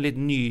filosofi og en litt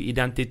ny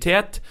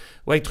identitet,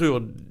 og jeg tror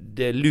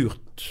det lurt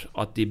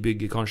at de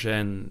bygger kanskje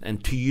en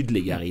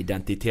tydeligere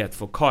identitet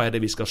for hva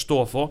det vi skal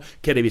stå for,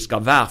 hva det vi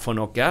skal være for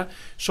noe.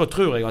 Så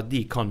tror jeg at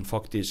de kan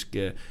faktisk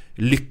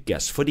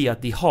lykkes, fordi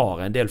at de har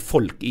en del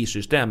folk i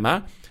systemet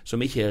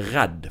som ikke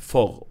redd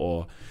for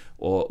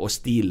å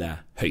stile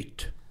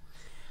høyt.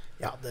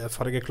 Ja, det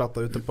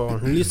fargeklatter ute på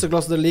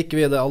Lysekloster, det liker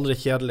vi, det aldri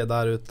kjedelig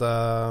der ute.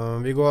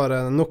 Vi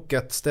går nok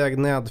et steg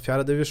ned,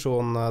 fjerde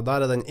divisjon.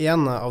 Der den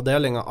ene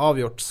avdelingen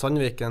avgjort.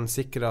 Sandviken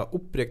sikret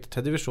opprykk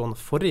til divisjon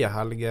forrige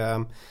helg.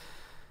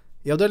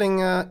 I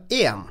avdeling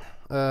 1,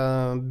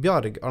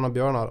 Bjarg, Arna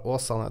Bjørnar,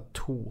 Åsane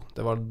 2.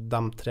 Det var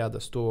dem tre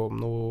det stod om.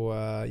 Nå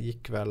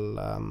gikk vel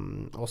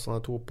Åsane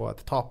 2 på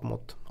et tap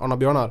mot Arna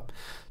Bjørnar.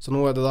 Så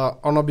nå det da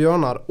Arna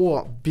Bjørnar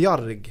og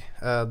Bjarg.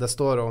 Det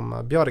står om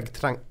Bjarg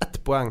trenger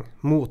 1 poeng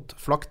mot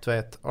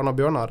Flaktveit. Arna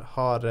Bjørnar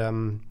har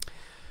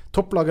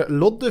topplaget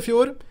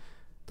Loddefjord.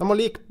 De har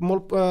lik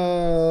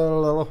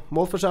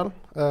målforskjell.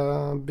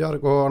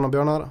 Bjarg og Arna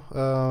Bjørnar.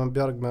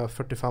 Bjarg med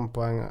 45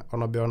 poeng,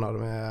 Arna Bjørnar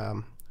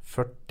med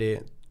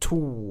 42.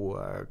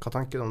 Hva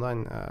tenker du om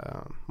den,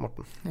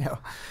 Morten?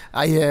 Ja,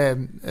 jeg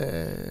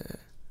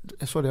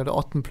så de hadde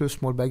 18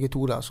 plussmål begge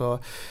to der, så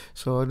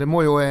det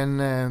må jo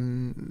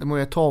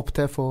et tap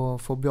til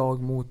for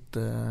Bjarg mot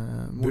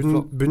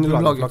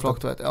bunnlaget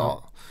Flaktveit.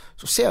 Ja.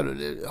 Så ser du,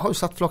 jeg har jo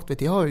sett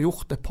Flaktveit, de har jo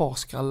gjort et par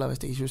skreller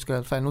hvis jeg ikke husker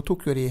helt feil. Nå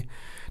tok jo de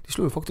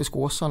slo jo faktisk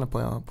Åsane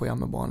på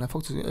hjemmebane.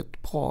 Faktisk et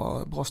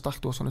bra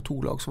sterkt Åsane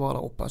 2-lag som var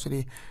der oppe. Så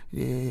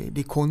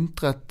de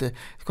kontret,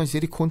 jeg kan ikke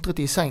si de kontret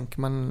i senk,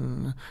 men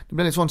det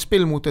ble litt sånn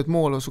spill mot et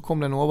mål, og så kom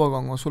det en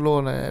overgang, og så lå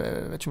det,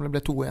 jeg vet ikke om det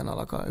ble 2-1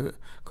 eller hva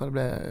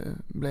det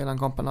ble i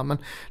den kampen der. Men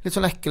litt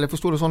sånn ekkel, jeg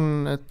forstod det sånn,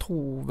 jeg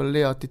tror vel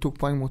det at de tok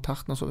poeng mot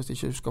Tertene, så hvis jeg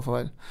ikke husker for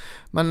feil.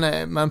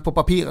 Men på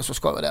papiret så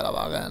skal jo det da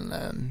være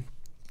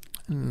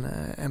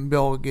en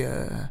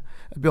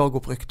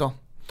Bjarg-opprykk da.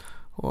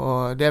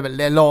 Og det vel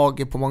det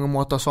laget på mange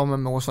måter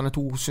sammen med Åsane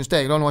 2, synes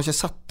jeg da. Nå har jeg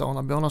ikke sett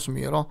Arna Bjørnar så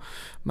mye da,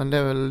 men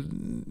det vel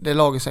det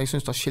laget som jeg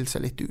synes har skilt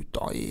seg litt ut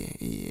da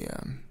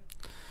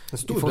en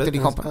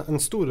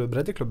stor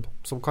breddeklubb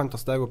som kan ta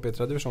steg opp i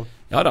tredje divisjon.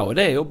 Ja da, og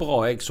det jo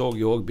bra. Jeg så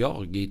jo også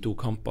Bjarg i 2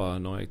 kamper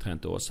når jeg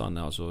trente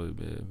Åsane, altså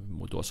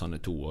mot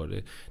Åsane 2, og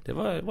det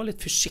var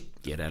litt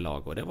fysikk i det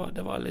laget, og det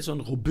var litt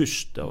sånn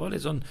robust, det var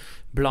litt sånn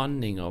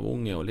blanding av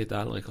unge og litt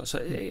eldre. Så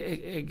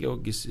jeg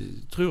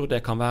tror det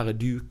kan være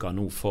duka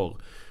nå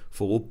for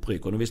for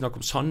opprykk. Og når vi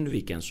snakker om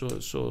Sandviken,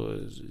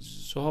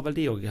 så har vel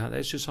de også,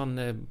 jeg synes han,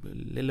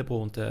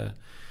 lillebroren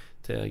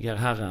til Geir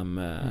Herrem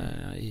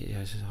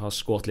har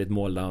skåret litt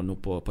mål der nå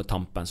på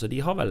tampen, så de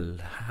har vel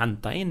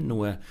hentet inn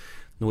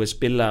noen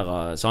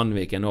spillere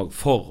Sandviken også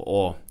for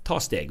å ta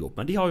steg opp,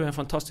 men de har jo en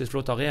fantastisk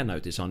flott arena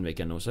ute i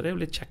Sandviken nå, så det er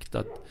jo litt kjekt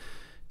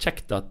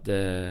at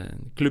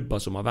klubber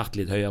som har vært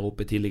litt høyere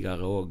oppe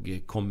tidligere og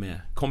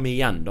kommer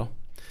igjen da.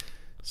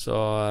 Så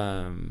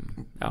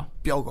ja.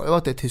 Bjarg har jo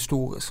vært et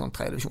historisk sånn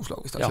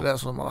tredjedivisjonslag, så det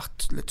er som har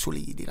vært litt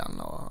solid i den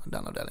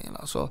avdelingen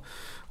der. Så,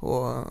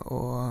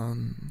 og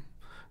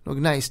når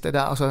Gneist er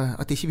der, altså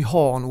at ikke vi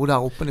har noe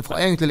der oppe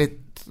ifra, egentlig litt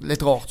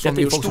rart.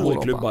 Dette er jo store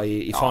klubber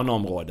i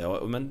Fana-området,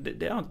 men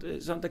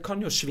det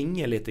kan jo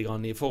svinge litt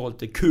grann i forhold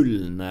til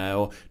kullene,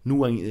 og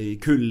noen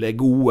kull er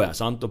gode,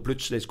 sant? Og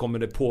plutselig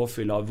kommer det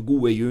påfyll av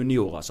gode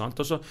juniorer,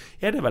 sant? Og så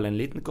er det vel en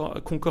liten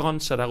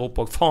konkurranse der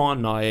oppe, og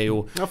Fana er jo...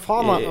 Ja,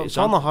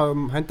 Fana har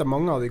jo hentet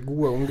mange av de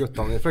gode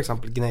ungguttene, for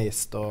eksempel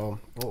Gneist og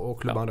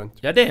klubbene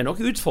rundt. Ja, det er nok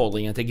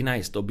utfordringen til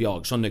Gneist og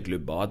Bjarg, sånne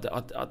klubber,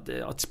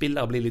 at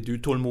spillere blir litt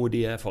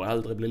utålmodige,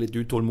 foreldre blir litt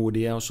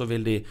utålmodige, og så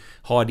vil de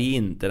ha de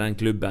inn til den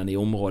klubben i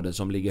området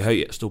som ligger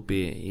høyest opp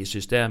i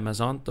systemet,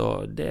 sant?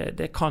 Og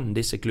det kan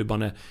disse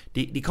klubbene,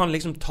 de kan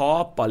liksom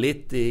tape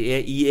litt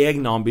i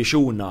egne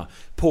ambisjoner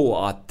på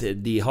at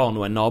de har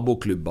noen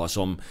naboklubber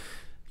som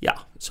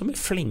er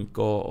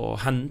flinke å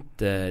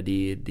hente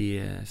de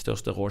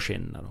største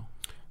råskinnene da.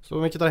 Så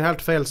om ikke det er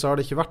helt feil, så har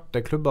det ikke vært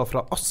klubber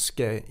fra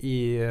Askøy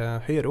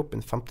høyere opp i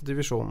 5.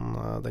 divisjon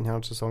denne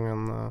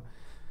sesongen.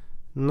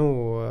 Nå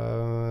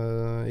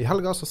i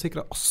helga så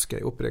sikrer Askøy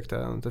opprykk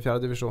til 4.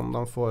 divisjon.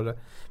 De får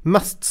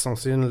mest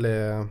sannsynlig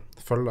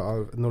følge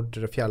av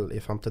Nordre Fjell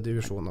i 5.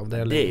 divisjon.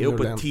 Det er jo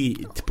på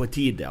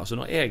tide. Altså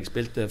når jeg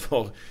spilte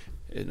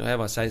når jeg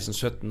var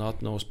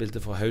 16-17-18 år og spilte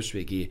for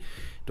Hausvik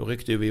da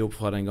rykte vi opp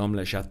fra den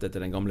gamle 6. til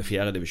den gamle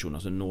 4. divisjon,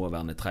 altså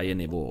nåværende 3.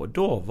 nivå, og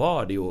da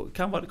var det jo,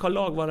 hva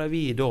lag var det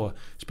vi da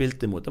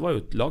spilte mot? Det var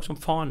jo et lag som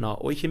Fana,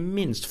 og ikke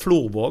minst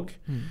Florvåg,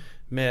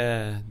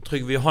 med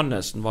Trygve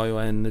Johannessen var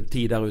jo en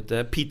tid der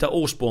ute, Peter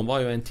Osborn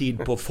var jo en tid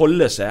på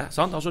Follese,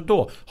 sant? Altså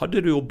da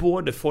hadde du jo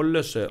både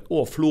Follese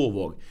og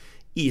Florvåg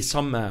i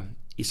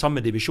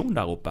samme divisjon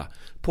der oppe,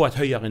 på et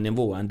høyere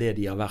nivå enn det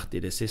de har vært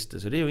i det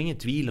siste. Så det er jo ingen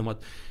tvil om at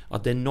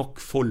det er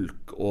nok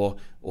folk, og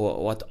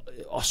at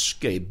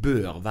Askøy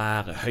bør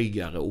være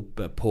høyere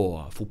oppe på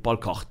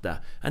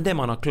fotballkartet enn det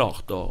man har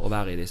klart å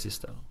være i det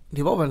siste.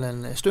 De var vel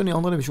en stund i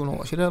 2. divisjon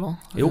også, ikke det da?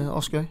 Jo,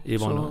 Askøy. Det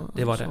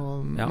var det.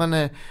 Ja. Men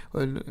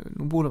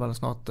nå bor det vel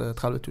snart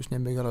 30 000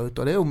 innbyggere der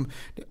ute, og det er jo...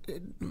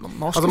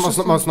 Man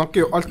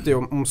snakker jo alltid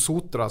om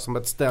Sotra som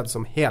et sted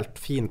som helt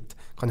fint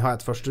kan ha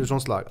et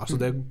førstedivisjonslag. Altså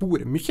det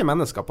bor mye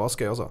mennesker på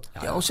Askøy også.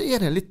 Ja, og så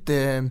er det litt...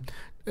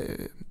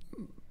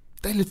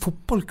 det er litt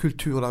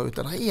fotballkultur der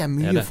ute. Det er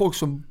mye folk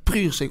som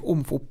bryr seg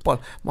om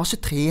fotball. Masse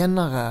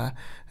trenere,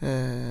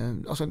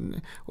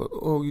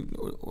 og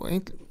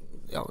egentlig...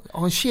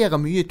 arrangerer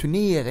mye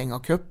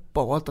turneringer,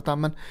 cuper og alt dette,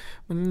 men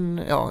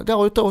der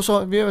ute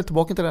også, vi er vel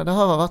tilbake til det, det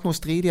har vært noen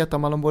stridigheter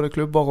mellom både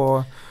klubber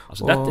og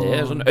dette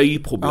er sånn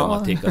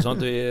øyproblematikk,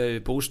 sant?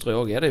 På Osterøy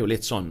også er det jo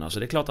litt sånn,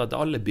 altså det er klart at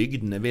alle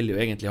bygdene vil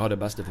jo egentlig ha det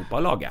beste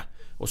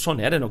fotballaget, og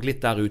sånn er det nok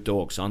litt der ute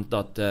også, sant?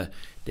 At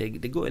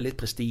det går litt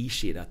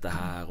prestige i dette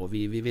her, og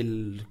vi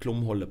vil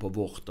klumholde på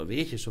vårt, og vi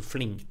er ikke så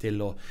flink til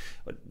å,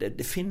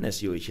 det finnes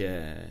jo ikke...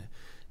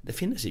 Det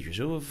finnes ikke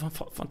så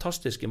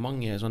fantastiske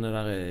mange sånne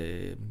der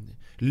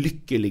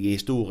lykkelige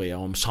historier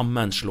om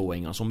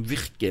sammenslåinger som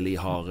virkelig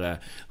har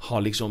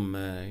liksom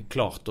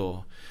klart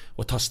å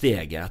ta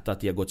steget etter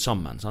at de har gått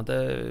sammen. Sant?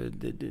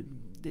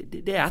 Det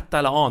er et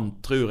eller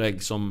annet, tror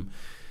jeg, som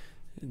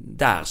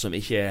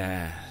ikke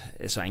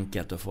er så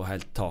enkelt å få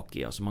helt tak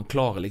i. Altså, man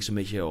klarer liksom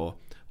ikke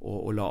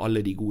å la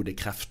alle de gode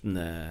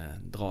kreftene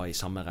dra i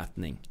samme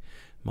retning.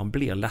 Man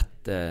blir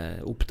lett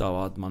opptatt av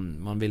at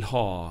man vil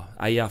ha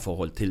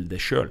eierforhold til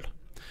det selv.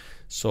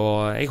 Så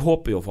jeg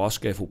håper jo for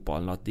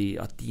Askøy-fotballen at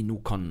de nå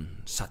kan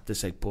sette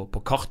seg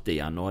på kartet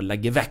igjen og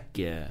legge vekk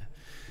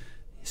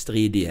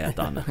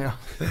stridighetene.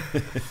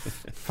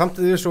 5.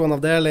 divisjon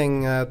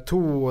avdeling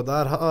 2,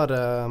 der har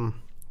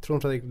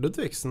Trond Fredrik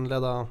Ludvigsen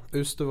ledet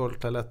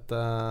Austevoll til et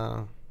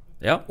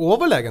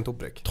overlegent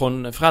opprykk.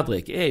 Trond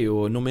Fredrik er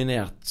jo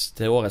nominert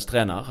til årets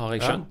trener, har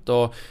jeg skjønt,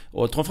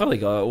 og Trond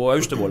Fredrik og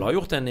Austevoll har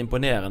gjort en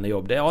imponerende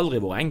jobb. Det har aldri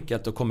vært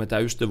enkelt å komme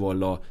til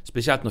Austevoll, og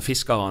spesielt når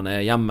fiskerne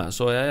er hjemme,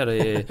 så er det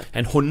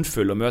en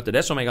håndfull å møte.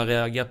 Det som jeg har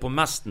reagert på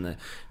mest,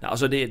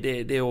 altså det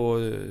er jo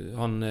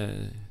han...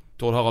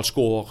 Tord Harald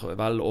Skår,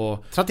 vel,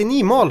 og 39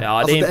 mål! Ja,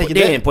 det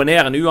er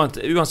imponerende,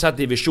 uansett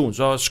divisjon,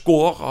 så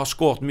Skår har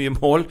skåret mye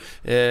mål.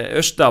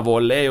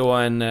 Østervoll er jo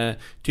en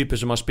type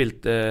som har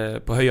spilt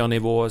på høyere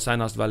nivå,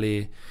 senest vel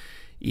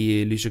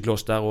i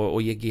Lysekloster og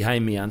gikk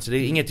hjem igjen. Så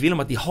det ingen tvil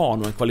om at de har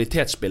noen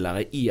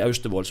kvalitetsspillere i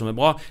Austevoll som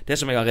bra. Det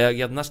som jeg har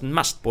reagert nesten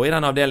mest på i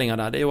den avdelingen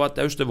der, det jo at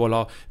Austevoll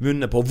har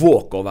vunnet på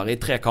walkover i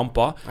 3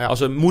 kamper. Ja.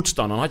 Altså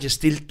motstanderen har ikke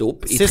stilt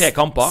opp i 3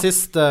 kamper.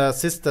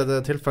 Siste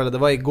tilfelle, det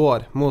var i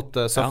går mot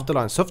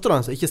Søfteland.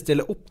 Søfteland som ikke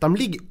stiller opp. De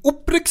ligger i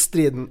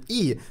opprykksstriden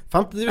i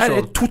 5. divisjon.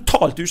 Det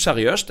totalt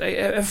useriøst.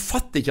 Jeg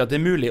fatter ikke at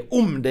det mulig.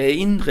 Om det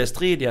indre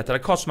stridighet eller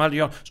hva som helst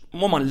gjør, så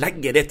må man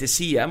legge det til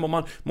side.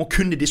 Man må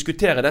kunne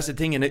diskutere disse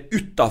tingene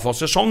utenfor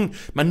sesong,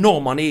 men når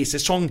man i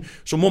sesong,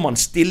 så må man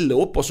stille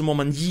opp, og så må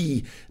man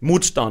gi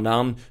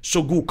motstanderen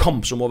så god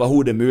kamp som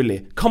overhodet mulig.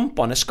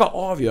 Kampene skal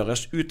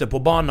avgjøres ute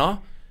på banen,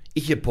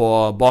 ikke på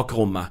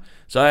bakrommet.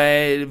 Så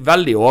jeg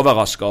veldig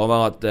overrasket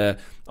over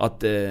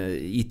at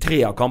i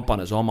 3 av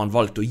kampene så har man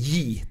valgt å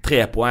gi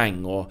 3 poeng,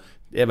 og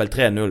det vel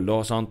 3-0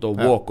 da, sant? Og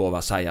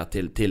walkover-seier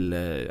til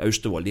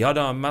Austevoll. De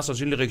hadde mest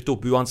sannsynlig rykt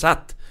opp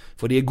uansett,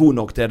 for de gode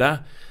nok til det.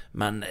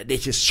 Men det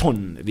ikke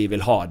sånn vi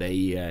vil ha det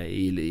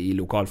i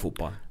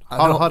lokalfotball.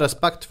 Har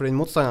respekt for din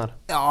motstander?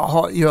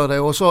 Ja, gjør det.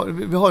 Og så,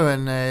 vi har jo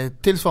en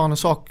tilsvarende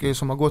sak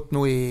som har gått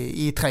nå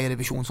i 3.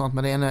 divisjon, sant?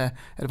 Men det ene er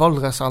det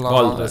Valdres, eller?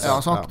 Valdres, ja.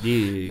 Sant?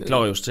 De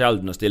klarer jo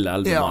sjelden å stille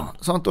 11 mann.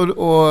 Ja, sant?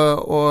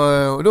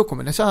 Og da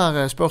kommer disse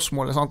her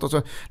spørsmålene, sant?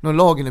 Altså, når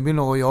lagene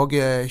begynner å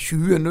jage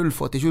 20-0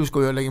 for at de ikke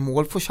skal legge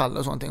målforskjell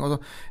og sånne ting,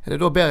 altså, er det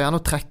da bedre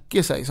gjerne å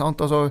trekke seg,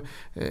 sant? Altså,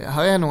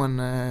 her er noen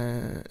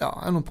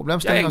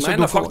problemstillinger.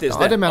 Jeg mener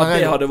faktisk at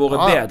det hadde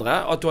vært bedre,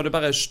 at du hadde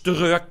bare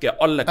strøket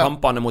alle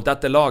kampene mot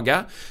dette laget.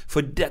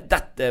 For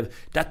dette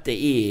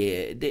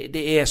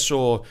er så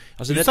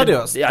altså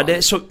useriøst. Ja, det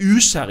er så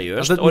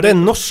useriøst. Altså, det er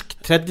norsk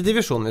 3.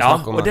 divisjon vi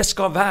snakker om. Og det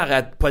skal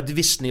være på et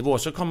visst nivå.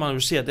 Så kan man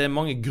jo si at det er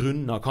mange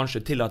grunner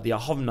kanskje til at de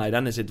har havnet i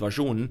denne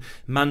situasjonen,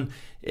 men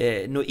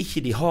når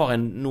ikke de har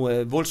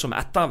noe voldsom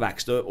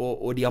ettervekst,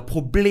 og de har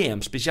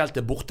problem, spesielt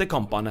til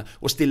bortekampene,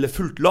 å stille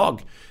fullt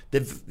lag,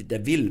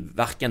 det vil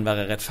hverken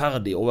være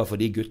rettferdig overfor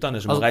de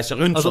guttene som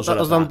reiser rundt eller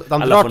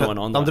for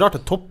noen andre. De drar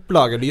til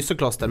topplaget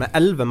Lysekloster med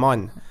 11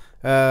 mann,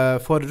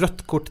 får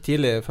rødt kort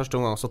tidlig i første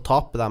omgang, så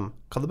taper de.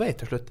 Hva det ble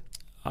til slutt?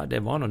 Ja,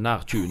 det var noe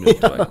nær 20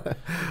 tror jeg.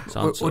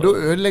 Og da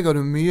ødelegger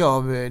du mye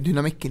av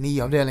dynamikken i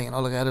avdelingen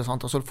allerede,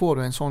 sant? Altså får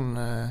du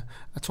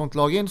et sånt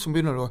lag inn, så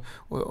begynner du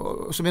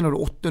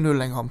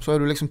 8-0 en gang, så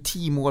er du liksom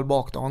 10 mål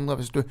bak det andre,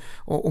 hvis du,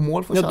 og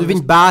målforskjell. Ja, du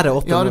vinner bare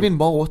 8-0. Ja, du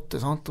vinner bare 8,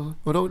 sant?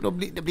 Og da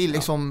blir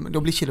liksom, da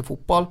blir ikke det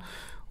fotball.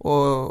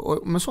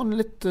 Men sånn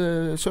litt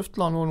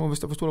Søfteland nå,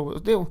 hvis jeg forstår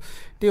det,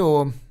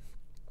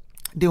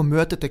 det å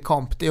møte til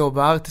kamp, det å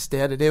være til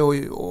stede, det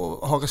å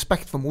ha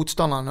respekt for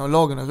motstanderne og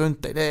lagene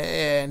rundt deg, det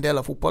er en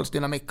del av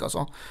fotballsdynamikk,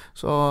 altså.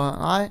 Så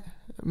nei,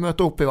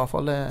 møte opp i hvert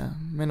fall, det er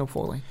min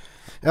oppfordring.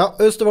 Ja,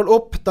 Austevoll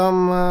opp, de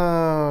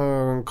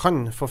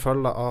kan få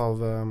følge av,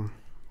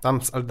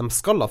 de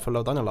skal ha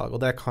følge av denne lag,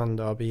 og det kan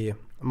da bli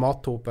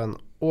Mathopen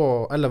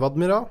eller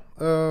Vadmyra,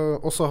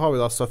 og så har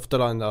vi da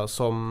Søfteland da,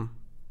 som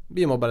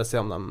vi må bare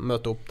se om de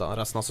møter opp da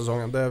resten av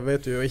sesongen, det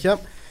vet vi jo ikke.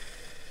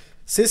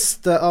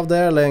 Siste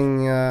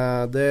avdeling,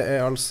 det er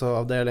altså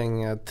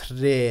avdeling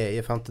 3 i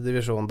 5.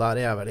 divisjon. Der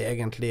er vel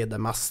egentlig det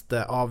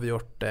meste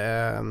avgjort. Det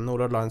er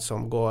Nordhordland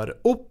som går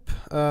opp.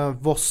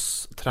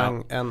 Voss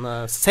trenger en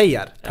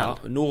seier til. Ja,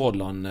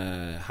 Nordhordland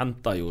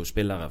henter jo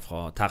spillere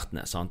fra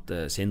Tertnes, sant?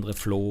 Sindre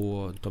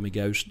Flå, Tommy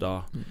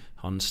Gaustad,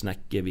 Hans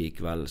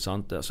Snekkevik vel,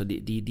 sant? Altså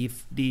de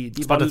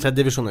spilte 3.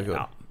 divisjon i fjor.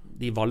 Ja,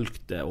 de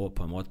valgte å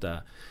på en måte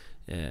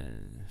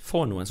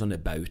få noen sånne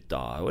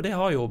bauta, og det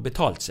har jo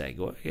betalt seg,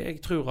 og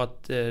jeg tror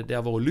at det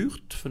har vært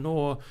lurt, for nå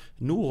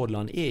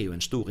Nordhordland er jo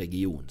en stor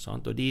region,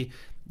 sant? Og de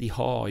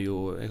har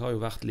jo, jeg har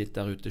jo vært litt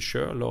der ute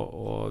selv,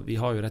 og vi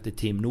har jo dette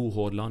Team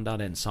Nordhordland,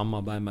 der det er en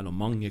samarbeid mellom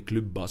mange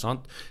klubber,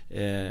 sant?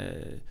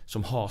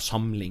 Som har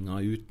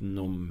samlinger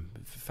utenom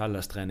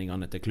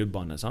fellestreningene til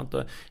klubbene, sant?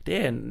 Og det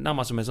er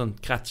nærmest som en sånn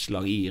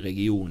kretslag i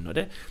regionen, og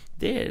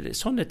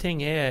sånne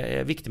ting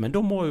er viktig, men da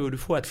må jo du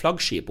få et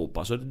flaggskip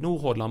opp. Altså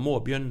Nordhordland må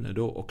begynne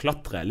da å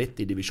klatre litt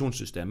i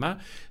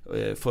divisjonssystemet,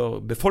 for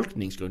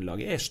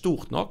befolkningsgrunnlaget er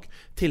stort nok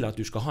til at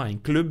du skal ha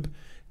en klubb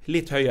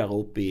litt høyere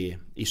opp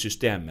i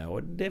systemet,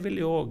 og det vil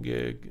jo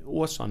også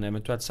Åsane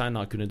eventuelt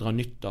senere kunne dra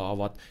nytte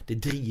av, at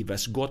det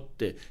drives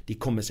godt, de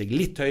kommer seg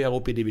litt høyere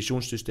opp i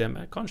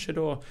divisjonssystemet. Kanskje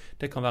da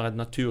det kan være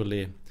et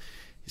naturlig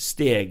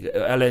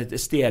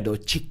sted å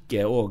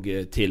kikke også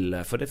til,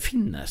 for det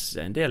finnes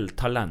en del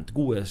talent,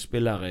 gode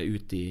spillere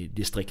ute i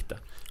distriktet.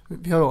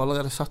 Vi har jo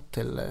allerede sett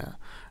til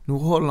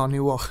Nordhordland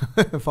i år,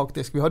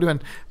 faktisk. Vi hadde jo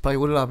en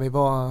periode der vi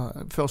var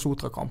før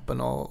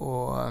Sotra-kampen,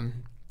 og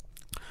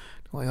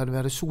vi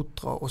hadde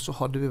Sotra, og så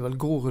hadde vi vel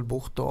Grorud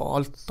borte og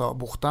Alta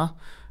borte.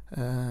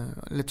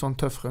 Litt sånn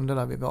tøff runde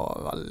der vi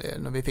var veldig,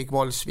 når vi fikk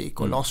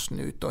Valsvik og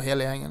Lassen ut og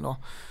hele gjengen da.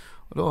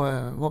 Og da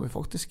var vi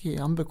faktisk i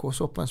MBK og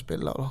så på en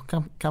spiller da.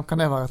 Hvem kan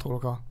det være,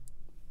 tror dere?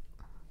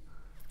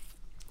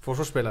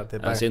 Forsvarsspiller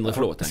til Sindre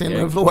Flå, tenker jeg.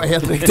 Sindre Flå er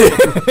helt riktig.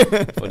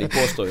 For de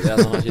påstår jo det,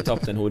 han har ikke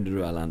tapt en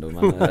hodeduell enda,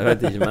 men jeg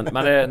vet ikke.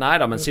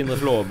 Men Sindre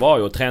Flå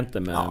var jo trente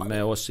med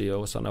oss i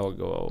Åsane,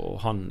 og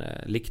han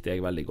likte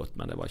jeg veldig godt,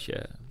 men det var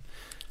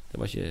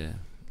ikke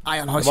Nei,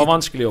 det var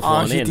vanskelig å få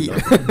han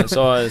inn.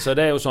 Så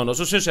det jo sånn. Og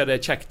så synes jeg det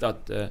kjekt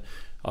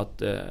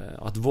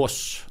at Voss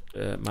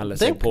melder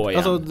seg på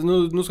igjen. Altså,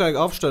 nå skal jeg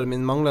avsløre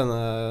min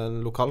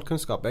manglende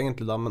lokalkunnskap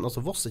egentlig da, men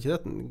altså Voss, ikke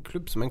det en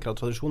klubb som egentlig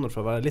har tradisjoner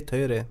for å være litt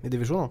høyere i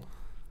divisjonene?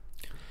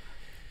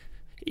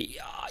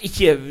 Ja,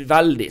 ikke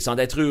veldig, sant?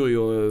 Jeg tror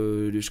jo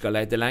du skal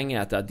lete lenge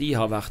etter at de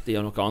har vært i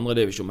noen andre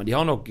divisjon, men de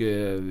har nok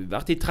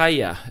vært i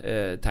tredje,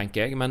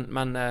 tenker jeg.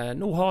 Men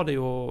nå har det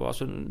jo,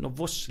 altså når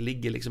Voss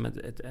ligger liksom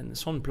en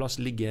sånn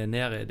plass ligger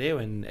nede, det jo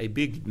en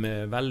bygd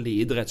med veldig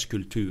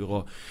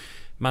idrettskultur,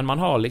 men man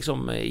har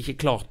liksom ikke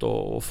klart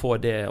å få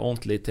det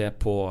ordentlig til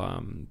på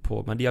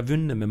men de har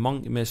vunnet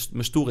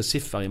med store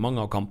siffer i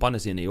mange av kampene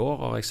sine i år,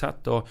 har jeg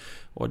sett,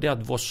 og det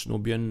at Voss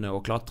nå begynner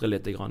å klatre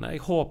litt grann.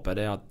 Jeg håper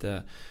det at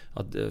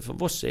for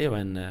Voss jo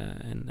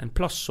en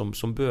plass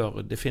som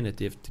bør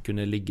definitivt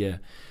kunne ligge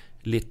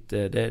litt,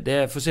 det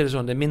for å si det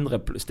sånn, det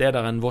mindre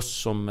steder enn Voss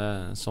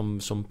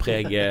som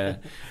preger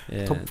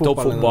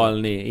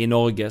toppfotballen i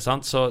Norge,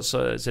 sant? Så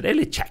det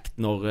litt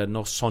kjekt når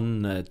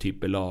sånne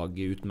type lag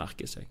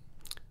utmerker seg.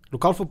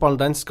 Lokalfotballen,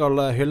 den skal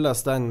hylles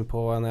den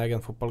på en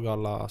egen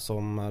fotballgalla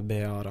som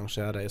BA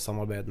arrangerer i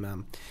samarbeid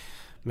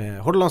med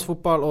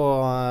Hordalandsfotball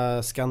og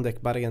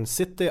Scandic Bergen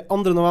City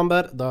 2.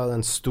 november. Da det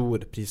en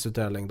stor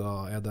prisutdeling.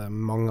 Da det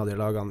mange av de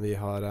lagene vi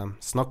har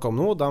snakket om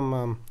nå. De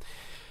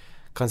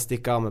kan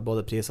stikke av med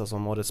både priser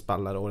som årets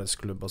spiller, årets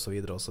klubb og så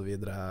videre og så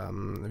videre.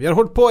 Vi har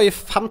holdt på i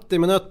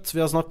 50 minutter. Vi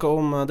har snakket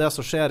om det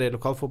som skjer i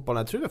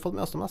lokalfotballen. Jeg tror vi har fått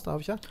med oss det meste,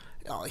 har vi ikke?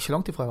 Ja, ikke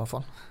langt ifra i hvert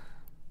fall.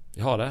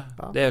 Vi har det.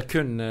 Ja.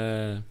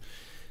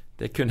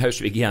 Det kun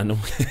Hausvik igjen nå.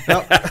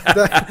 Ja,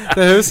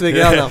 det Hausvik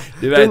igjen, ja.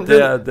 Du vet,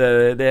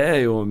 det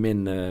jo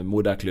min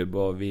moderklubb,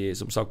 og vi,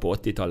 som sagt, på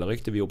 80-tallet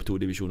rykte vi opp 2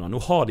 divisjoner. Nå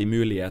har de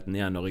muligheten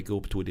igjen å rykke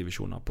opp 2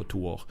 divisjoner på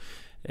 2 år.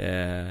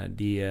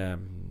 De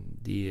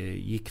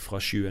gikk fra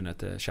 7.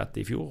 til 6.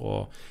 i fjor,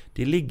 og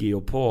de ligger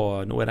jo på,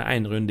 nå det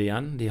 1 runde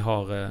igjen. De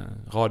har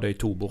Radøy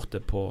 2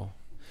 borte på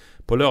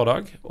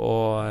lørdag,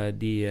 og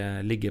de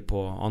ligger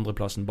på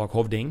andreplassen bak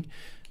Hovding,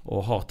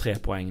 og har 3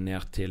 poeng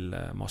ned til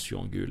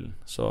Masfjorden Gulen.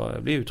 Så det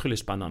blir utrolig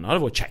spennende. Det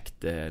hadde vært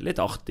kjekt, litt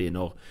artig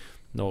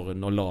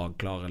når lag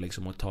klarer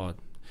liksom å ta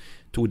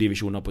 2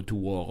 divisjoner på 2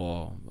 år,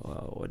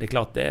 og det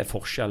klart det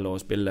forskjell å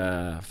spille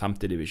 5.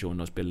 divisjon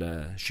og spille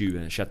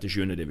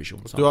 6.-7.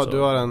 divisjon. Du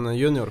har en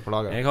junior på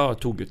laget? Jeg har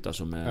 2 gutter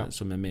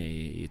som med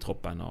i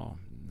troppen,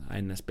 og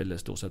en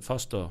spiller stort sett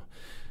fast, og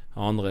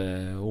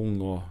andre ung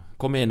og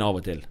kommer inn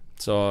av og til.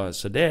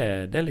 Så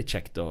det litt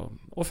kjekt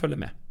å følge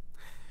med.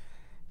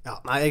 Ja,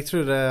 nei, jeg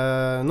tror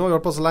nå har vi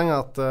holdt på så lenge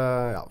at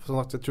som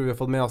sagt, jeg tror vi har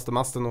fått med oss det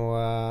meste nå.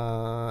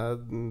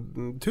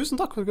 Tusen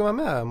takk for at du kunne være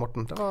med,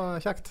 Morten. Det var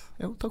kjekt.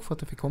 Jo, takk for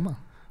at jeg fikk komme.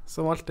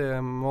 Som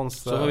alltid, Mons.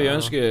 Så får vi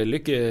ønske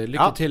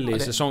lykke til i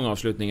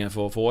sesongavslutningen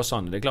for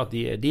Åsane. Det klart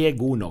de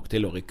gode nok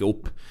til å rykke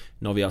opp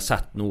når vi har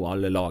sett nå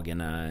alle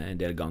lagene en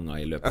del ganger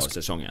i løpet av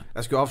sesongen.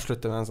 Jeg skulle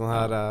avslutte med en sånn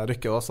her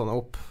rykke Åsane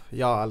opp.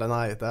 Ja eller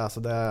nei? Ja,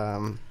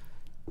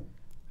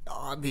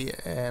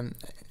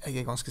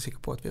 jeg ganske sikker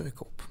på at vi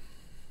rykker opp.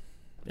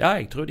 Ja,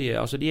 jeg tror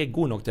de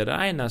gode nok til det.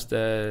 Det eneste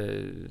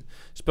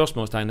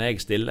spørsmålstegnet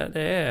jeg stiller,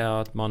 det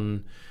at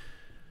man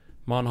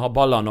har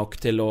baller nok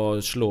til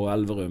å slå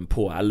Elverum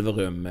på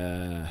Elverum,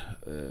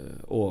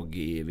 og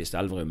hvis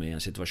Elverum i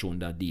en situasjon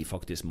der de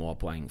faktisk må ha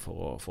poeng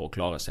for å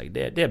klare seg.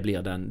 Det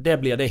blir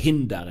det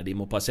hinderet de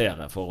må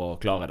passere for å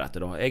klare dette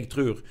da. Jeg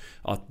tror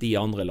at de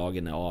andre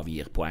lagene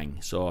avgir poeng,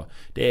 så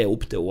det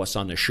opp til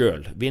Åsane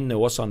selv.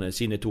 Vinner Åsane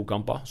sine 2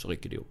 kamper, så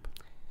rykker de opp.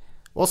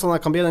 Åsane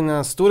kan bli den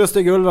store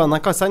stygge ulven.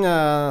 Den kan sende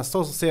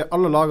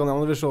alle lagene i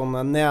andre divisjon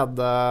ned.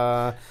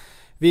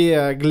 Vi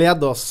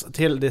gleder oss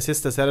til de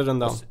siste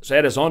serierundene. Så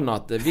det sånn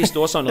at hvis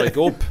Åsane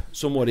rykker opp,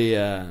 så må de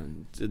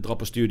dra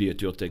på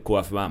studietur til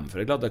KFUM.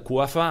 For det klart at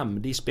KFUM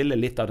de spiller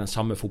litt av den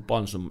samme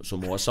fotballen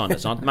som Åsane.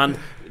 Sant? Men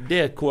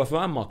det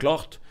KFUM har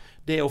klart,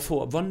 det å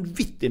få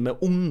vanvittig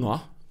med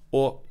unger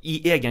og i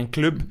egen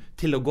klubb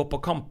til å gå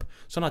på kamp.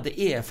 Sånn at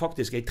det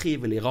faktisk en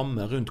trivelig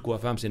ramme rundt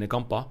KFUM sine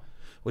kamper.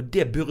 Og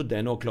det burde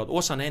jeg nå klart.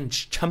 Åsane en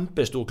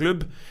kjempestor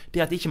klubb. Det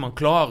at ikke man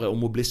klarer å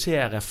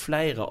mobilisere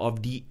flere av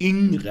de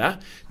yngre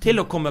til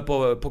å komme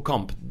på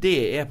kamp,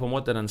 det på en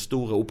måte den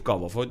store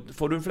oppgaven.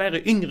 Får du flere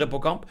yngre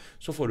på kamp,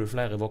 så får du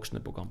flere voksne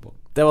på kamp også.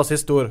 Det var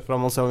siste ord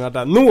fra Mons Jørgen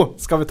Hjerte. Nå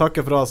skal vi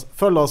takke for oss.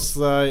 Følg oss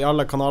i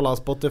alle kanaler,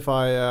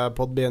 Spotify,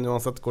 Podbean,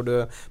 uansett hvor du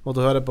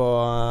måtte høre på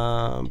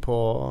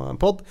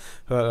podd.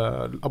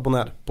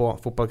 Abonner på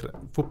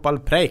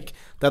Fotballpreik.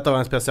 Dette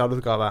var en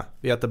spesialutgave.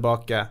 Vi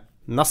tilbake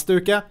neste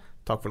uke.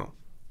 Takk for nå.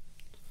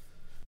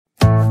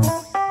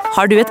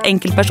 Har du et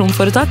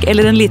enkeltpersonforetak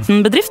eller en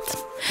liten bedrift?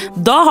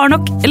 Da har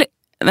nok... Eller,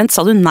 vent,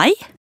 sa du nei?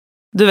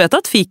 Du vet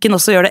at Fiken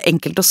også gjør det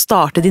enkelt å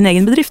starte din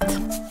egen bedrift.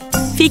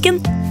 Fiken,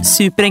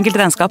 superenkelt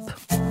regnskap.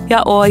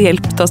 Ja, og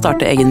hjelp til å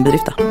starte egen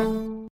bedrift da.